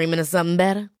 Dreaming of something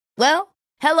better? Well,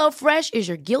 HelloFresh is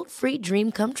your guilt-free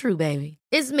dream come true, baby.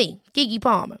 It's me, Keke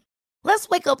Palmer. Let's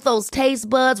wake up those taste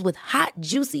buds with hot,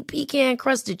 juicy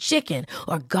pecan-crusted chicken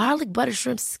or garlic butter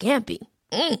shrimp scampi.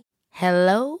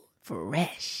 Hello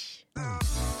Fresh.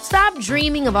 Stop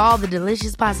dreaming of all the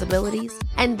delicious possibilities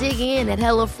and dig in at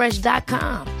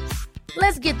HelloFresh.com.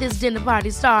 Let's get this dinner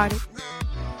party started.